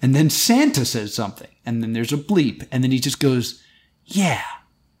bleep. And then Santa says something. And then there's a bleep. And then he just goes, yeah.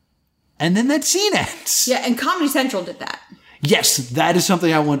 And then that scene ends. Yeah, and Comedy Central did that. Yes, that is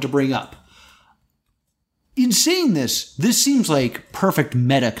something I want to bring up. In saying this seems like perfect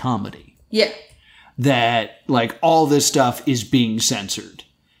meta comedy. Yeah. That, like, all this stuff is being censored.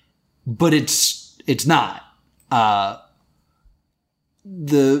 But it's not.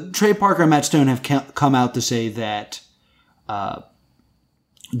 The Trey Parker and Matt Stone have come out to say that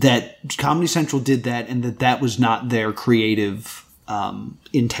that Comedy Central did that and that was not their creative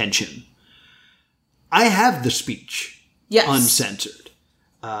intention. I have the speech. Yes. Uncensored.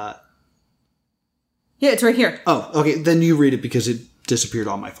 Yeah, it's right here. Oh, okay. Then you read it because it disappeared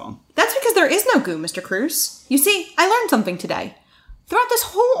on my phone. That's because there is no goo, Mr. Cruz. You see, I learned something today. Throughout this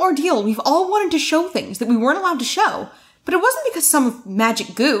whole ordeal, we've all wanted to show things that we weren't allowed to show. But it wasn't because of some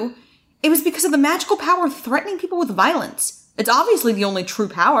magic goo. It was because of the magical power threatening people with violence. It's obviously the only true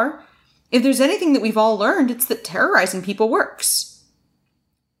power. If there's anything that we've all learned, it's that terrorizing people works.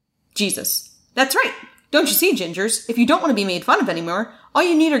 Jesus. That's right. Don't you see, Gingers? If you don't want to be made fun of anymore, all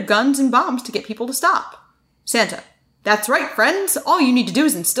you need are guns and bombs to get people to stop. Santa. That's right, friends. All you need to do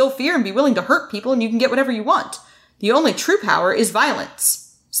is instill fear and be willing to hurt people and you can get whatever you want. The only true power is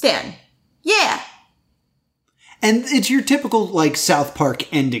violence. Stan. Yeah. And it's your typical, like, South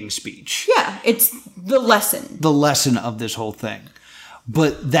Park ending speech. Yeah, it's the lesson. The lesson of this whole thing.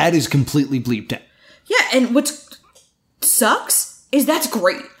 But that is completely bleeped out. Yeah, and what sucks is that's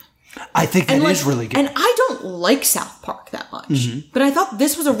great. I think that is really good. And I don't like South Park that much. But I thought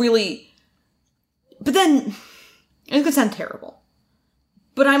this was a really... But then, it's going to sound terrible.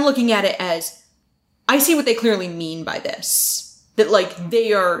 But I'm looking at it as, I see what they clearly mean by this. That, like,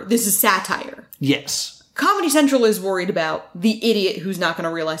 this is satire. Yes. Comedy Central is worried about the idiot who's not going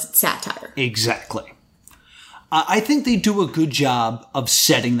to realize it's satire. Exactly. I think they do a good job of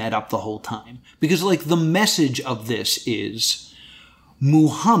setting that up the whole time. Because, like, the message of this is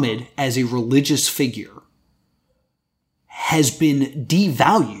Muhammad, as a religious figure, has been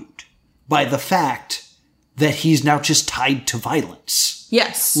devalued by the fact that he's now just tied to violence.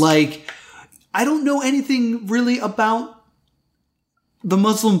 Yes. Like, I don't know anything really about the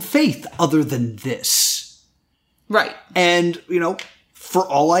Muslim faith other than this. Right. And, you know, for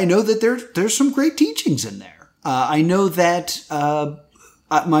all I know, that there's some great teachings in there. I know that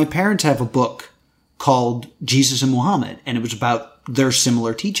my parents have a book called Jesus and Muhammad, and it was about their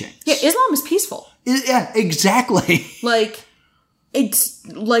similar teachings. Yeah, Islam is peaceful. Yeah, exactly. Like, it's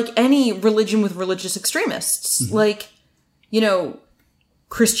like any religion with religious extremists. Mm-hmm. Like, you know,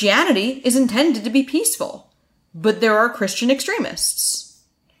 Christianity is intended to be peaceful, but there are Christian extremists.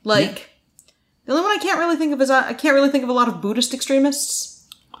 Like, the only one I can't really think of is I can't really think of a lot of Buddhist extremists.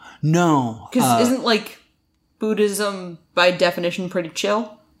 No. Because isn't, like, Buddhism, by definition, pretty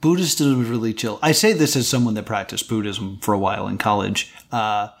chill? Buddhism is really chill. I say this as someone that practiced Buddhism for a while in college.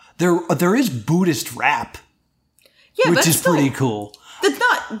 There is Buddhist rap, Yeah, which but is still, pretty cool. That's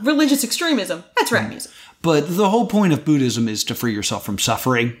not religious extremism. That's rap music. But the whole point of Buddhism is to free yourself from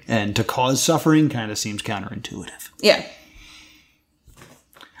suffering, and to cause suffering kind of seems counterintuitive. Yeah.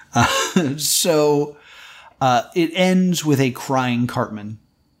 So it ends with a crying Cartman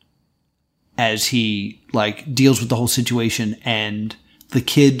as he, like, deals with the whole situation, and the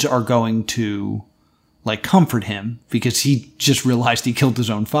kids are going to, like, comfort him because he just realized he killed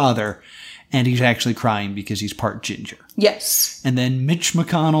his own father, and he's actually crying because he's part ginger. Yes. And then Mitch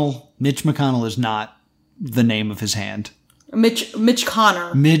McConnell is not the name of his hand. Mitch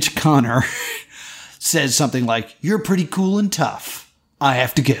Connor. Mitch Connor says something like, "You're pretty cool and tough. I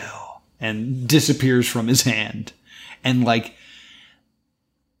have to go," and disappears from his hand. And, like,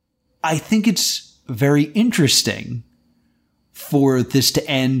 I think it's very interesting for this to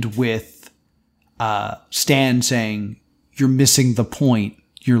end with Stan saying, "You're missing the point.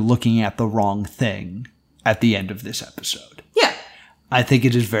 You're looking at the wrong thing," at the end of this episode. Yeah. I think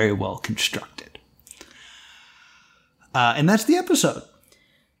it is very well constructed. And that's the episode.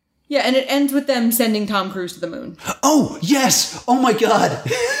 Yeah, and it ends with them sending Tom Cruise to the moon. Oh, yes! Oh my god!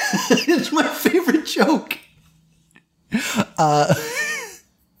 It's my favorite joke.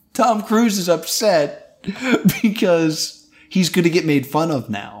 Tom Cruise is upset because he's going to get made fun of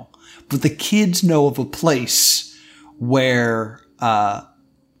now. But the kids know of a place where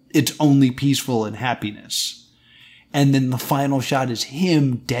it's only peaceful and happiness. And then the final shot is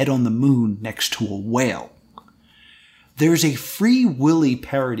him dead on the moon next to a whale. There's a Free Willy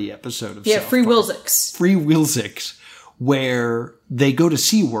parody episode of South Free Park. Wilsix. Free Wilsix, where they go to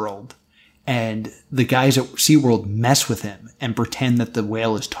SeaWorld and the guys at SeaWorld mess with him and pretend that the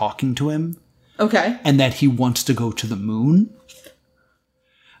whale is talking to him. Okay. And that he wants to go to the moon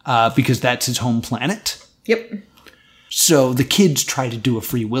because that's his home planet. Yep. So the kids try to do a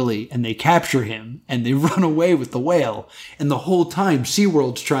Free Willy and they capture him and they run away with the whale. And the whole time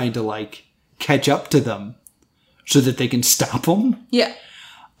SeaWorld's trying to, like, catch up to them so that they can stop him. Yeah.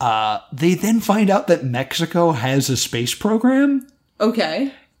 They then find out that Mexico has a space program.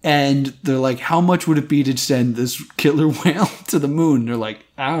 Okay. And they're like, how much would it be to send this killer whale to the moon? They're like,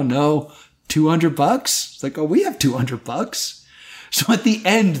 I don't know, $200? It's like, oh, we have $200. So at the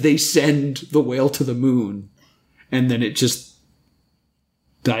end, they send the whale to the moon. And then it just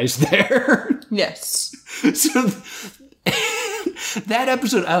dies there. Yes. So that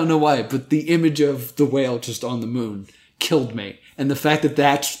episode, I don't know why, but the image of the whale just on the moon killed me. And the fact that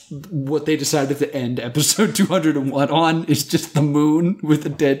that's what they decided to end episode 201 on is just the moon with a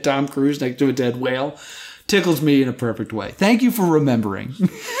dead Tom Cruise next to a dead whale tickles me in a perfect way. Thank you for remembering,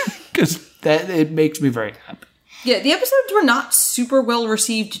 because it makes me very happy. Yeah, the episodes were not super well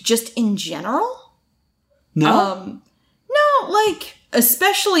received just in general. No? No, like,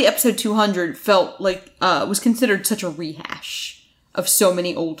 especially episode 200 felt like, was considered such a rehash of so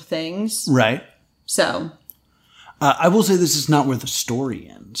many old things. Right. So. I will say this is not where the story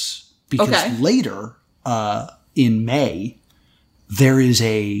ends. Because later, in May, there is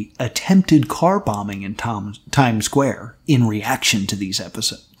a attempted car bombing in Times Square in reaction to these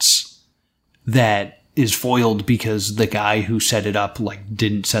episodes. That is foiled because the guy who set it up, like,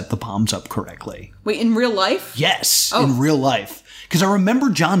 didn't set the bombs up correctly. Wait, in real life? Yes, in real life. Because I remember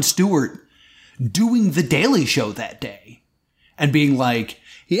Jon Stewart doing The Daily Show that day and being like,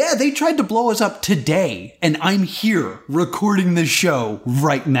 yeah, they tried to blow us up today, and I'm here recording the show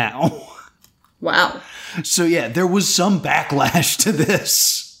right now. Wow. So yeah, there was some backlash to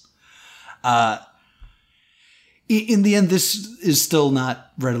this. In the end, this is still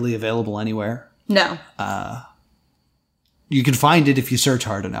not readily available anywhere. No. You can find it if you search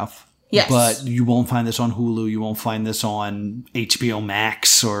hard enough. Yes. But you won't find this on Hulu. You won't find this on HBO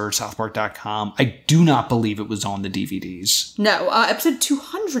Max or SouthPark.com. I do not believe it was on the DVDs. No, episode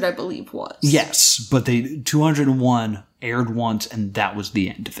 200, I believe, was. Yes, but 201 aired once, and that was the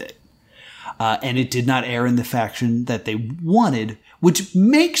end of it. And it did not air in the faction that they wanted, which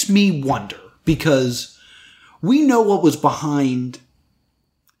makes me wonder, because we know what was behind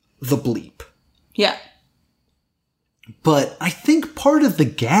the bleep. Yeah. But I think part of the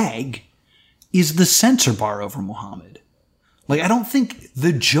gag is the censor bar over Muhammad. Like, I don't think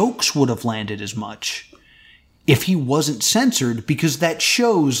the jokes would have landed as much if he wasn't censored, because that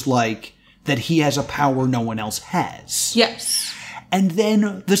shows, like, that he has a power no one else has. Yes. And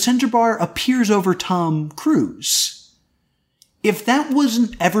then the censor bar appears over Tom Cruise. If that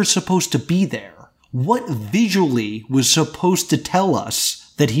wasn't ever supposed to be there, what visually was supposed to tell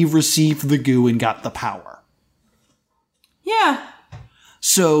us that he received the goo and got the power? Yeah.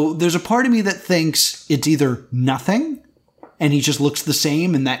 So there's a part of me that thinks it's either nothing, and he just looks the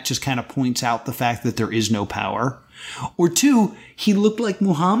same, and that just kind of points out the fact that there is no power. Or two, he looked like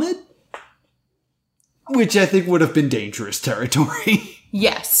Muhammad, which I think would have been dangerous territory.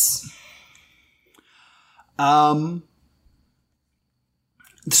 Yes. So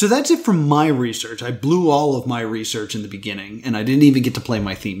that's it from my research. I blew all of my research in the beginning, and I didn't even get to play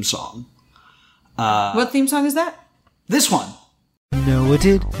my theme song. What theme song is that? This one. No, it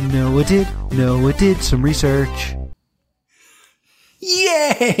did. No, it did. No, it did. Some research.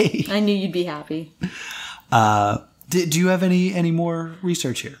 Yay! I knew you'd be happy. Do you have any more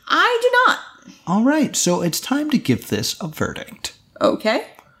research here? I do not. All right, so it's time to give this a verdict. Okay.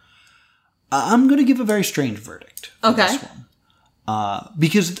 I'm going to give a very strange verdict for Okay. this one.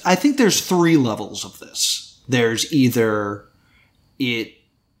 Because I think there's 3 levels of this. There's either it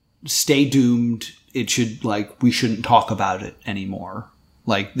stay doomed, it should, like, we shouldn't talk about it anymore.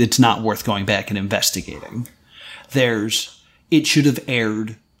 Like, it's not worth going back and investigating. There's, it should have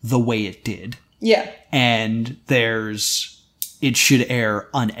aired the way it did. Yeah. And there's, it should air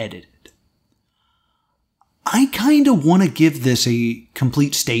unedited. I kind of want to give this a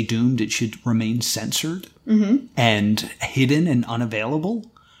complete stay doomed. It should remain censored and hidden and unavailable,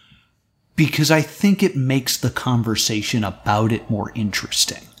 because I think it makes the conversation about it more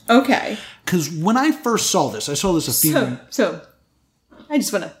interesting. Okay. Because when I first saw this, I saw this a few... So, I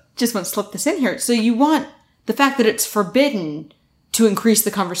just want to slip this in here. So you want the fact that it's forbidden to increase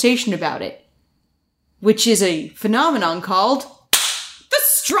the conversation about it, which is a phenomenon called the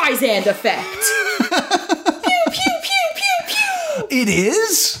Streisand effect. Pew, pew, pew, pew, pew. It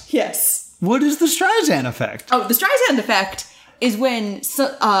is? Yes. What is the Streisand effect? Oh, the Streisand effect is when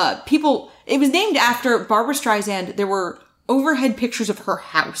people... It was named after Barbara Streisand. There were overhead pictures of her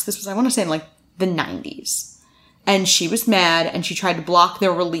house. This was, I want to say, in like the 90s. And she was mad, and she tried to block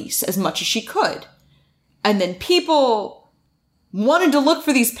their release as much as she could. And then people wanted to look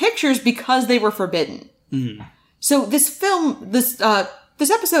for these pictures because they were forbidden. So this film, this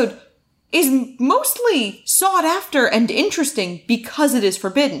episode is mostly sought after and interesting because it is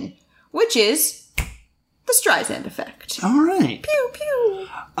forbidden, which is the Streisand effect. All right. Pew, pew.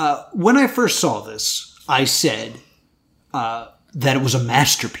 When I first saw this, I said that it was a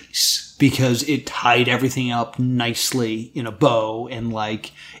masterpiece because it tied everything up nicely in a bow, and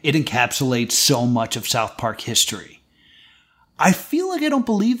like it encapsulates so much of South Park history. I feel like I don't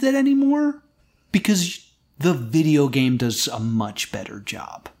believe that anymore because the video game does a much better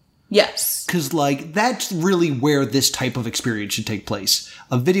job. Yes. Because, like, that's really where this type of experience should take place.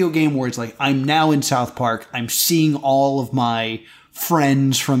 A video game where it's like, I'm now in South Park, I'm seeing all of my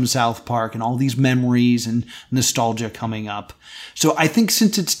friends from South Park and all these memories and nostalgia coming up. So I think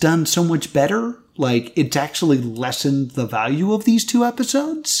since it's done so much better, like, it's actually lessened the value of these 2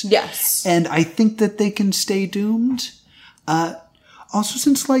 episodes. Yes. And I think that they can stay doomed. Also,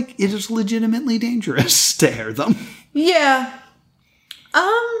 since, like, it is legitimately dangerous to air them. Yeah.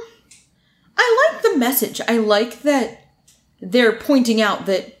 I like the message. I like that they're pointing out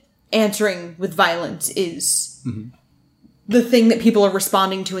that answering with violence is the thing that people are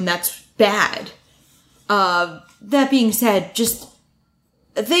responding to, and that's bad. That being said, just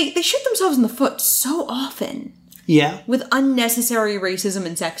they shoot themselves in the foot so often. Yeah. With unnecessary racism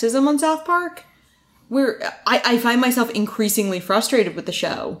and sexism on South Park, where I find myself increasingly frustrated with the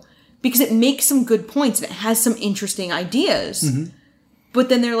show because it makes some good points and it has some interesting ideas. But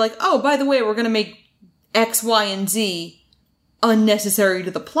then they're like, oh, by the way, we're going to make X, Y, and Z unnecessary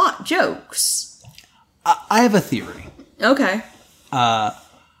to the plot jokes. I have a theory. Okay.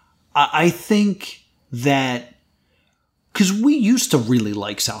 I think that, because we used to really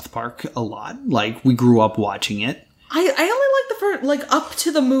like South Park a lot. Like, we grew up watching it. I only like the part, like, up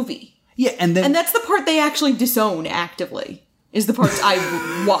to the movie. Yeah, and then... And that's the part they actually disown actively, is the parts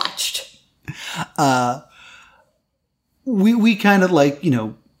I watched. We kind of, like, you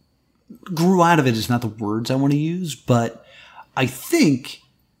know, grew out of it is not the words I want to use, but I think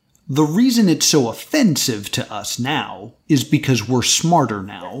the reason it's so offensive to us now is because we're smarter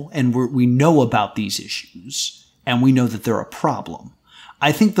now, and we know about these issues, and we know that they're a problem.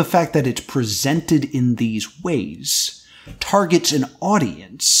 I think the fact that it's presented in these ways targets an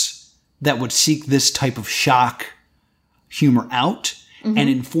audience that would seek this type of shock humor out and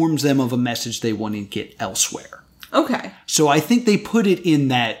informs them of a message they want to get elsewhere. Okay. So I think they put it in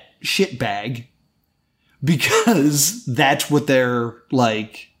that shit bag because that's what they're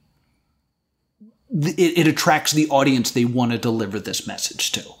like. It attracts the audience they want to deliver this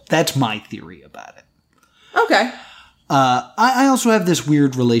message to. That's my theory about it. Okay. I also have this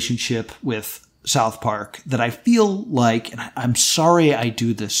weird relationship with South Park that I feel like, and I'm sorry I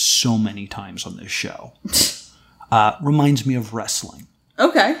do this so many times on this show, reminds me of wrestling.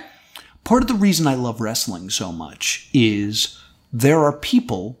 Okay. Part of the reason I love wrestling so much is there are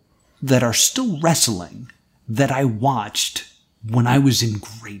people that are still wrestling that I watched when I was in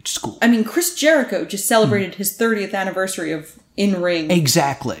grade school. I mean, Chris Jericho just celebrated his 30th anniversary of in-ring.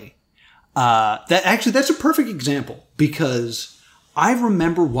 Exactly. That's a perfect example because I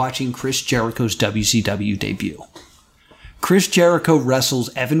remember watching Chris Jericho's WCW debut. Chris Jericho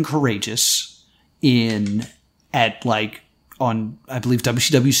wrestles Evan Courageous on, I believe,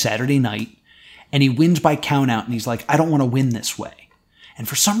 WCW Saturday Night, and he wins by countout, and he's like, I don't want to win this way. And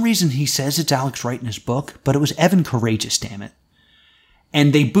for some reason, he says it's Alex Wright in his book, but it was Evan Courageous, damn it.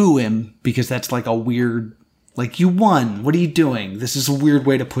 And they boo him because that's like a weird, like, you won. What are you doing? This is a weird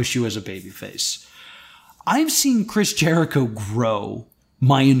way to push you as a babyface. I've seen Chris Jericho grow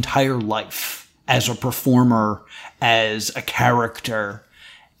my entire life as a performer, as a character.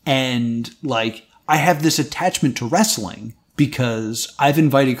 And, like, I have this attachment to wrestling because I've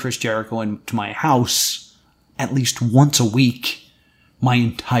invited Chris Jericho into my house at least once a week my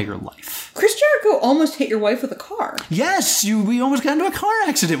entire life. Chris Jericho almost hit your wife with a car. Yes, we almost got into a car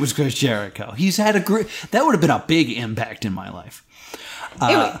accident with Chris Jericho. He's had that would have been a big impact in my life.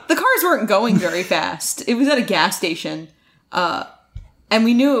 Anyway, the cars weren't going very fast. It was at a gas station. And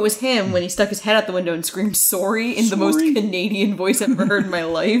we knew it was him when he stuck his head out the window and screamed sorry in the most Canadian voice I've ever heard in my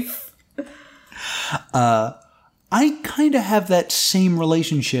life. I kind of have that same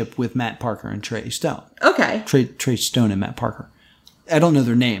relationship with Matt Parker and Trey Stone. Okay. Trey Stone and Matt Parker. I don't know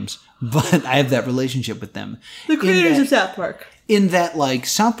their names, but I have that relationship with them. The creators of South Park. In that, like,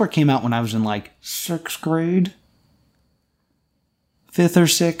 South Park came out when I was in, like, 6th grade? 5th or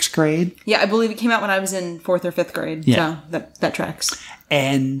 6th grade? Yeah, I believe it came out when I was in 4th or 5th grade. Yeah. So that tracks.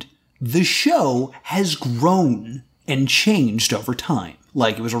 And the show has grown and changed over time.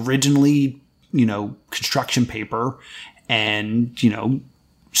 Like, it was originally, you know, construction paper and, you know,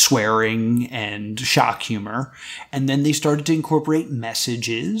 swearing and shock humor. And then they started to incorporate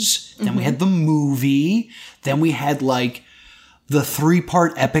messages. Then we had the movie. Then we had, like, the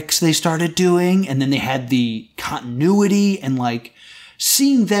 3-part epics they started doing. And then they had the continuity and, like,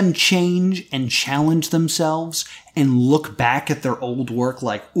 seeing them change and challenge themselves and look back at their old work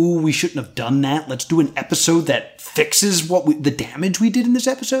like, ooh, we shouldn't have done that. Let's do an episode that fixes the damage we did in this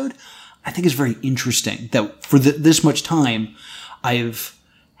episode. I think it's very interesting that for this much time, I've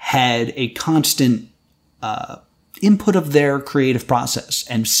had a constant input of their creative process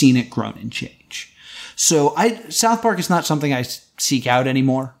and seen it grow and change. So South Park is not something I seek out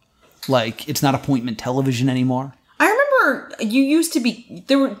anymore. Like, it's not appointment television anymore. I remember you used to be...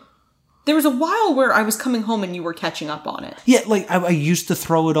 There was a while where I was coming home and you were catching up on it. Yeah, like, I used to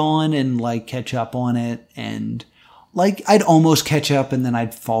throw it on and, like, catch up on it. And, like, I'd almost catch up and then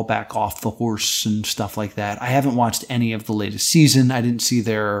I'd fall back off the horse and stuff like that. I haven't watched any of the latest season. I didn't see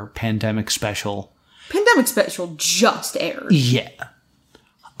their pandemic special. Pandemic special just aired. Yeah.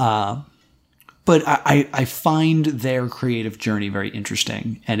 But I find their creative journey very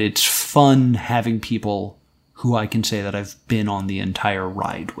interesting. And it's fun having people who I can say that I've been on the entire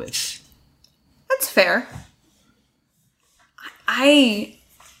ride with. That's fair. I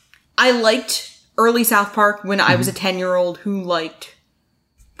liked early South Park when I was a 10-year-old who liked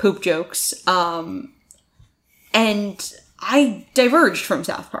poop jokes. And I diverged from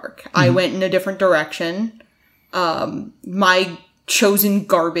South Park. I went in a different direction. My chosen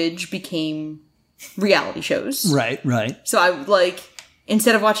garbage became reality shows. Right. So I would, like,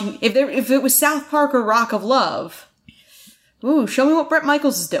 instead of watching, if it was South Park or Rock of Love, ooh, show me what Bret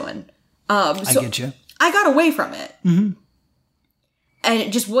Michaels is doing. I get you. I got away from it. Mm-hmm. And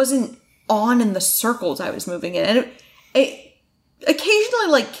it just wasn't on in the circles I was moving in. And it occasionally,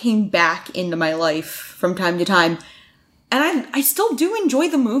 like, came back into my life from time to time. And I still do enjoy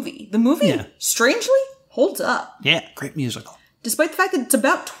the movie. The movie, strangely, holds up. Yeah, great musical. Despite the fact that it's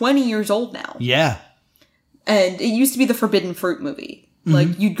about 20 years old now. Yeah. And it used to be the Forbidden Fruit movie.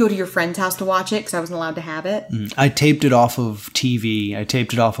 Like, you'd go to your friend's house to watch it because I wasn't allowed to have it. I taped it off of TV. I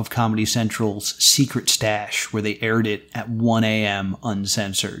taped it off of Comedy Central's Secret Stash, where they aired it at 1 a.m.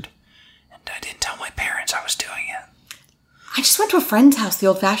 uncensored. And I didn't tell my parents I was doing it. I just went to a friend's house the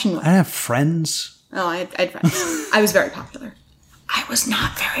old-fashioned way. I didn't have friends. Oh, I had friends. I was very popular. I was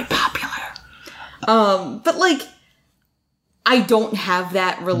not very popular. But, like, I don't have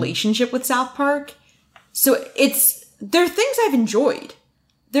that relationship with South Park. So there are things I've enjoyed.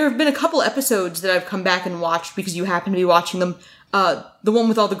 There have been a couple episodes that I've come back and watched because you happen to be watching them. The one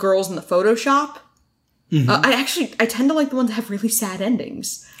with all the girls in the Photoshop. I tend to like the ones that have really sad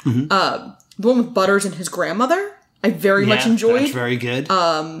endings. The one with Butters and his grandmother, I very much enjoyed. That's very good.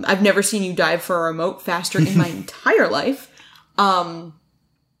 I've never seen you dive for a remote faster in my entire life. And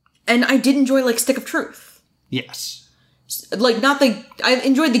I did enjoy, like, Stick of Truth. Yes. Like, I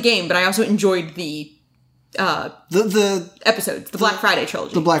enjoyed the game, but I also enjoyed the episodes, the Black Friday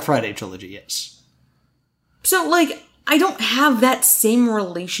trilogy. The Black Friday trilogy, yes. So, like, I don't have that same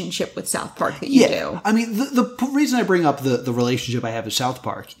relationship with South Park that you do. I mean, the reason I bring up the relationship I have with South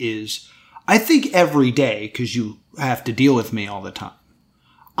Park is I think every day, because you have to deal with me all the time,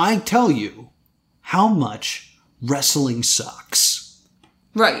 I tell you how much wrestling sucks.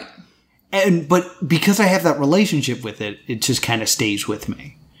 Right. But because I have that relationship with it, it just kind of stays with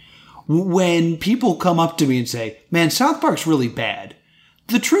me. When people come up to me and say, man, South Park's really bad,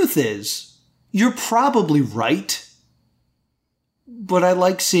 the truth is, you're probably right. But I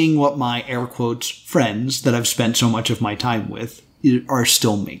like seeing what my, air quotes, friends that I've spent so much of my time with are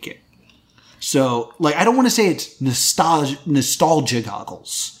still making. So, like, I don't want to say it's nostalgia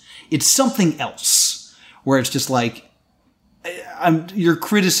goggles. It's something else. Where it's just like, your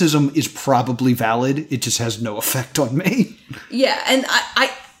criticism is probably valid. It just has no effect on me. Yeah, and I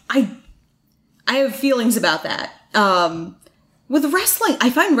have feelings about that. With wrestling,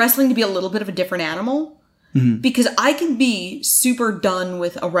 I find wrestling to be a little bit of a different animal. Because I can be super done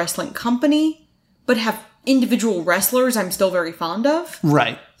with a wrestling company, but have individual wrestlers I'm still very fond of.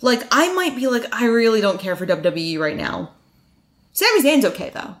 Right. Like, I might be like, I really don't care for WWE right now. Sami Zayn's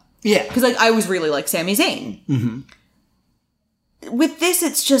okay, though. Yeah. Because, like, I always really like Sami Zayn. With this,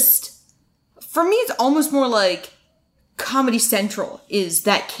 it's just... For me, it's almost more like Comedy Central is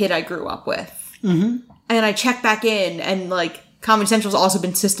that kid I grew up with. And I check back in, and, like, Comedy Central's also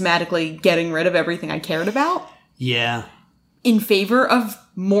been systematically getting rid of everything I cared about. Yeah. In favor of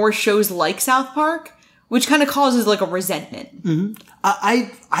more shows like South Park, which kind of causes, like, a resentment.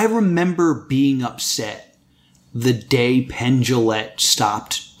 I remember being upset the day Penn Jillette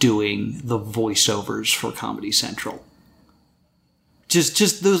stopped doing the voiceovers for Comedy Central.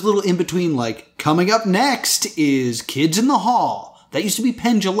 Just those little in-between, like, coming up next is Kids in the Hall. That used to be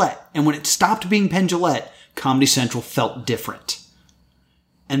Penn Jillette. And when it stopped being Penn Jillette, Comedy Central felt different.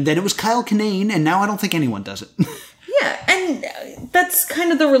 And then it was Kyle Kinane, and now I don't think anyone does it. Yeah, and that's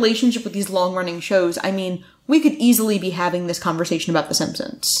kind of the relationship with these long-running shows. I mean, we could easily be having this conversation about The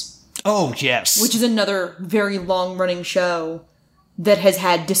Simpsons. Oh, yes. Which is another very long-running show that has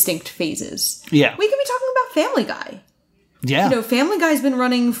had distinct phases. Yeah. We could be talking about Family Guy. Yeah. You know, Family Guy's been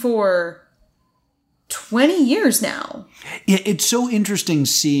running for 20 years now. It's so interesting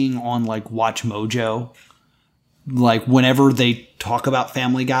seeing on, like, Watch Mojo, like, whenever they talk about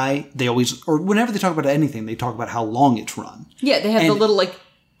Family Guy, they always, or whenever they talk about anything, they talk about how long it's run. Yeah, they have the little, like,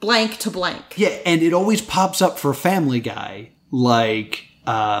 blank to blank. Yeah, and it always pops up for Family Guy, like,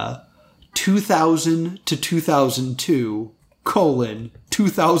 2000 to 2002,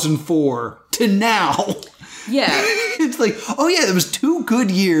 2004 to now. Yeah. It's like, oh yeah, it was 2 good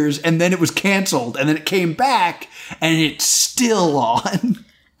years, and then it was canceled, and then it came back, and it's still on.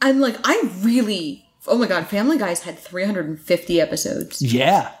 I'm like, oh my god, Family Guy's had 350 episodes.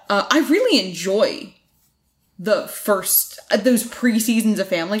 Yeah. I really enjoy the first, those pre-seasons of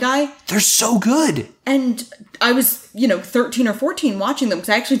Family Guy. They're so good. And I was, 13 or 14 watching them, because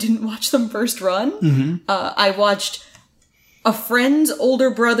I actually didn't watch them first run. I watched a friend's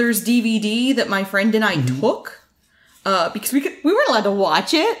older brother's DVD that my friend and I took, because we weren't allowed to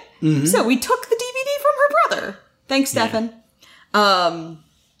watch it. So we took the DVD from her brother. Thanks, Stefan.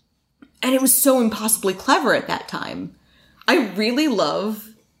 And it was so impossibly clever at that time. I really love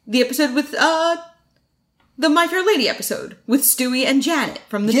the episode with, the My Fair Lady episode with Stewie and Janet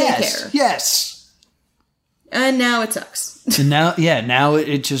from the daycare. Yes. And now it sucks. And now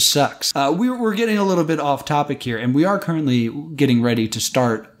it just sucks. We're getting a little bit off topic here, and we are currently getting ready to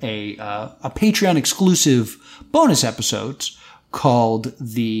start a Patreon exclusive bonus episodes called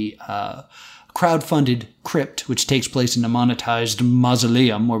the Crowdfunded Crypt, which takes place in a monetized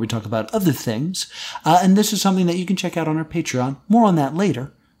mausoleum where we talk about other things. And this is something that you can check out on our Patreon. More on that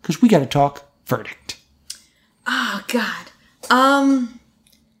later, because we got to talk Verdict. Oh, God.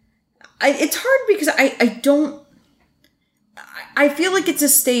 It's hard because I feel like it's a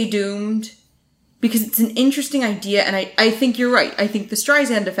stay doomed because it's an interesting idea, and I think you're right. I think the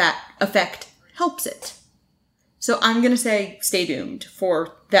Streisand effect helps it. So I'm going to say stay doomed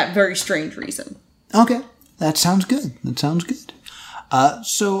for that very strange reason. Okay. That sounds good.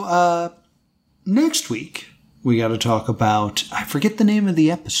 So next week, we got to talk about, I forget the name of the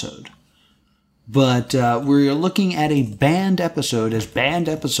episode, but we're looking at a banned episode as Banned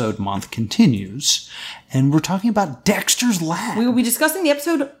Episode Month continues, and we're talking about Dexter's Lab. We will be discussing the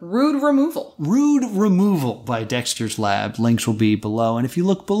episode Rude Removal. Rude Removal by Dexter's Lab. Links will be below, and if you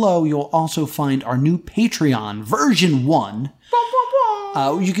look below, you'll also find our new Patreon, version 1.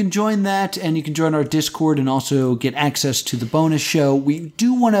 You can join that, and you can join our Discord and also get access to the bonus show. We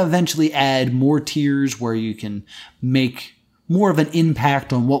do want to eventually add more tiers where you can make more of an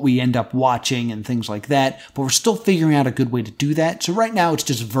impact on what we end up watching and things like that, but we're still figuring out a good way to do that. So right now it's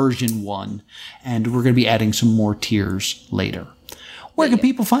just version 1, and we're going to be adding some more tiers later. Where can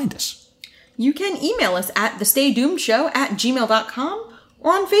people find us? You can email us at thestaydoomedshow@gmail.com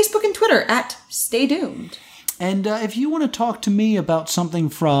or on Facebook and Twitter at Stay Doomed. And if you want to talk to me about something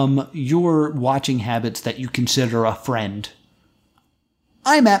from your watching habits that you consider a friend,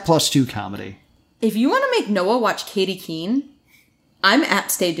 I'm at +2 Comedy. If you want to make Noah watch Katie Keene, I'm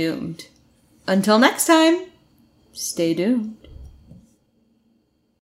at Stay Doomed. Until next time, stay doomed.